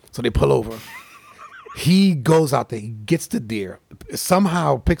 So they pull over. He goes out there, he gets the deer,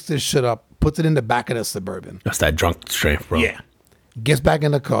 somehow picks this shit up, puts it in the back of the Suburban. That's that drunk strength, bro. Yeah. Gets back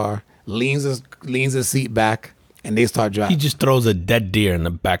in the car, leans his seat back. And they start driving. He just throws a dead deer in the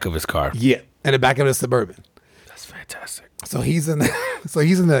back of his car. Yeah, in the back of the Suburban. That's fantastic. So he's in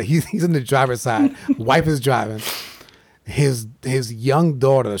the driver's side. Wife is driving. His young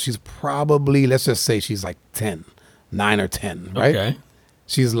daughter, she's probably, let's just say she's like 10, 9 or 10, right? Okay.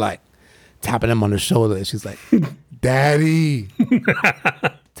 She's like tapping him on the shoulder. And she's like, Daddy.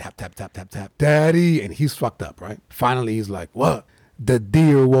 Tap, tap, tap, tap, tap. Daddy. And he's fucked up, right? Finally, he's like, what? The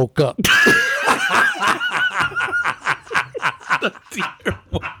deer woke up.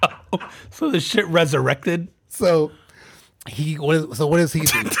 Wow. So the shit resurrected. So what does he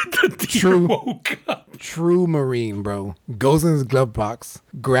do? True Marine, bro. Goes in his glove box,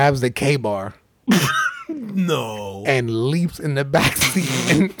 grabs the K-bar. No. And leaps in the back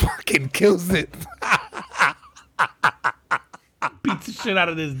seat and fucking kills it. Beats the shit out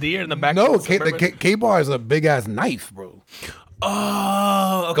of this deer in the back. No, the K-bar is a big ass knife, bro.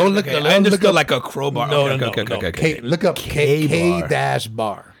 Oh, okay. Go look. Okay. I understood like a crowbar. No. Look up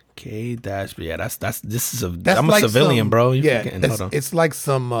K-bar. K-dash. Yeah, I'm a civilian, bro. It's like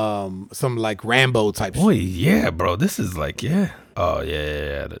some like Rambo type shit. Boy, yeah, bro. This is like, yeah. Oh,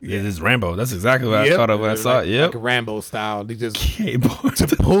 yeah. It is Rambo. That's exactly what I thought of when I saw it. Yep. Like Rambo style. He just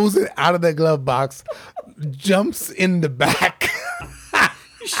pulls it out of the glove box, jumps in the back.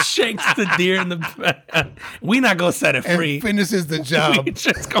 Shanks the deer in the back. We not gonna set it free. And finishes the job.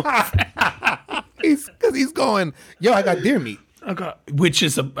 Just gonna He's going, yo, I got deer meat. okay. Which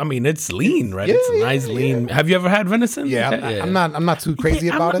is it's lean, right? It's nice lean. Have you ever had venison? Yeah, I'm not too crazy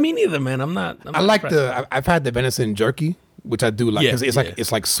about it. Me neither, man. I'm not I've had the venison jerky, which I do like because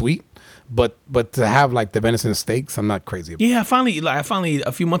it's like sweet. But to have like the venison steaks, I'm not crazy about. Yeah, I finally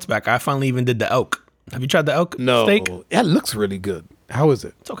a few months back, I finally even did the elk. Have you tried the elk steak? That looks really good. How is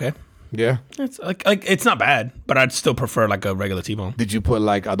it? It's okay. Yeah. It's like it's not bad, but I'd still prefer like a regular T-bone. Did you put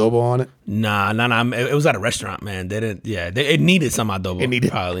like adobo on it? Nah. It was at a restaurant, man. They didn't. Yeah, it needed some adobo.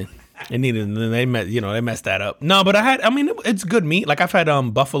 Probably. It needed. They messed that up. No, but it's good meat. Like I've had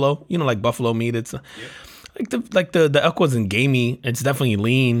buffalo. Like buffalo meat. It's the elk wasn't gamey. It's definitely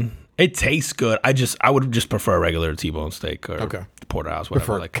lean. It tastes good. I would just prefer a regular T-bone steak or porterhouse.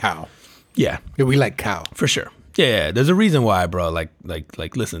 Whatever. Prefer cow. Yeah, we like cow for sure. Yeah, there's a reason why, bro. Like,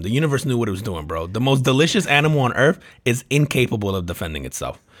 listen, the universe knew what it was doing, bro. The most delicious animal on earth is incapable of defending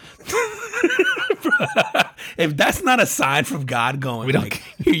itself. If that's not a sign from God going, we don't.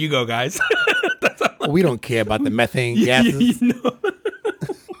 Here you go, guys. We don't care about the methane gases.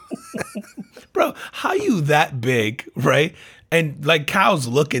 Bro, how you that big, right? And like cows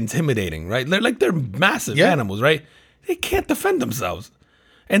look intimidating, right? They're massive animals, right? They can't defend themselves.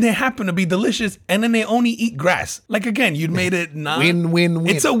 And they happen to be delicious, and then they only eat grass. Like, again, you'd made it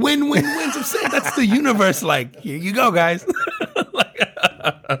win-win-win. It's a win-win-win. So that's the universe. Like, here you go, guys.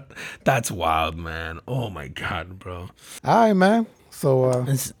 That's wild, man. Oh, my God, bro. All right, man. So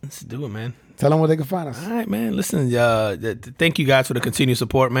let's do it, man. Tell them where they can find us. All right, man. Listen, thank you guys for the continued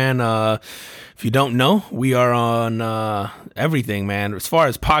support, man. If you don't know, we are on everything, man. As far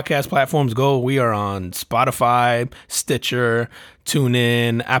as podcast platforms go, we are on Spotify, Stitcher,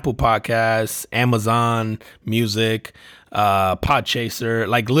 TuneIn, Apple Podcasts, Amazon Music, Podchaser.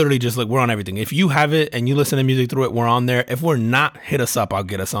 Like literally just like we're on everything. If you have it and you listen to music through it, we're on there. If we're not, hit us up. I'll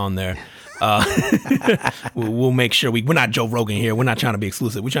get us on there. We'll make sure we're not Joe Rogan here. We're not trying to be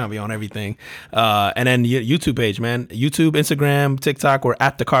exclusive. We're trying to be on everything. And then YouTube page, man. YouTube, Instagram, TikTok. We're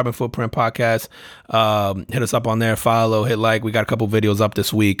at the Carbon Footprint Podcast. Hit us up on there. Follow, hit like. We got a couple videos up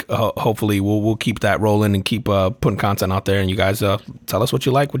this week. Hopefully, we'll keep that rolling and keep putting content out there. And you guys tell us what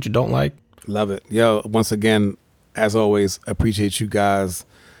you like, what you don't like. Love it. Yo, once again, as always, appreciate you guys.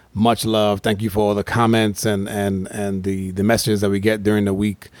 Much love. Thank you for all the comments and the messages that we get during the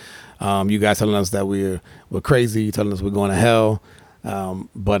week. You guys telling us that we're crazy, telling us we're going to hell.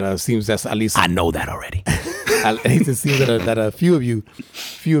 But it seems that's at least I know that already. At least it seems that a few of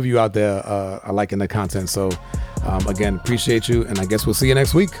you out there are liking the content. So again, appreciate you, and I guess we'll see you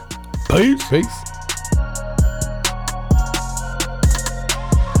next week. Peace.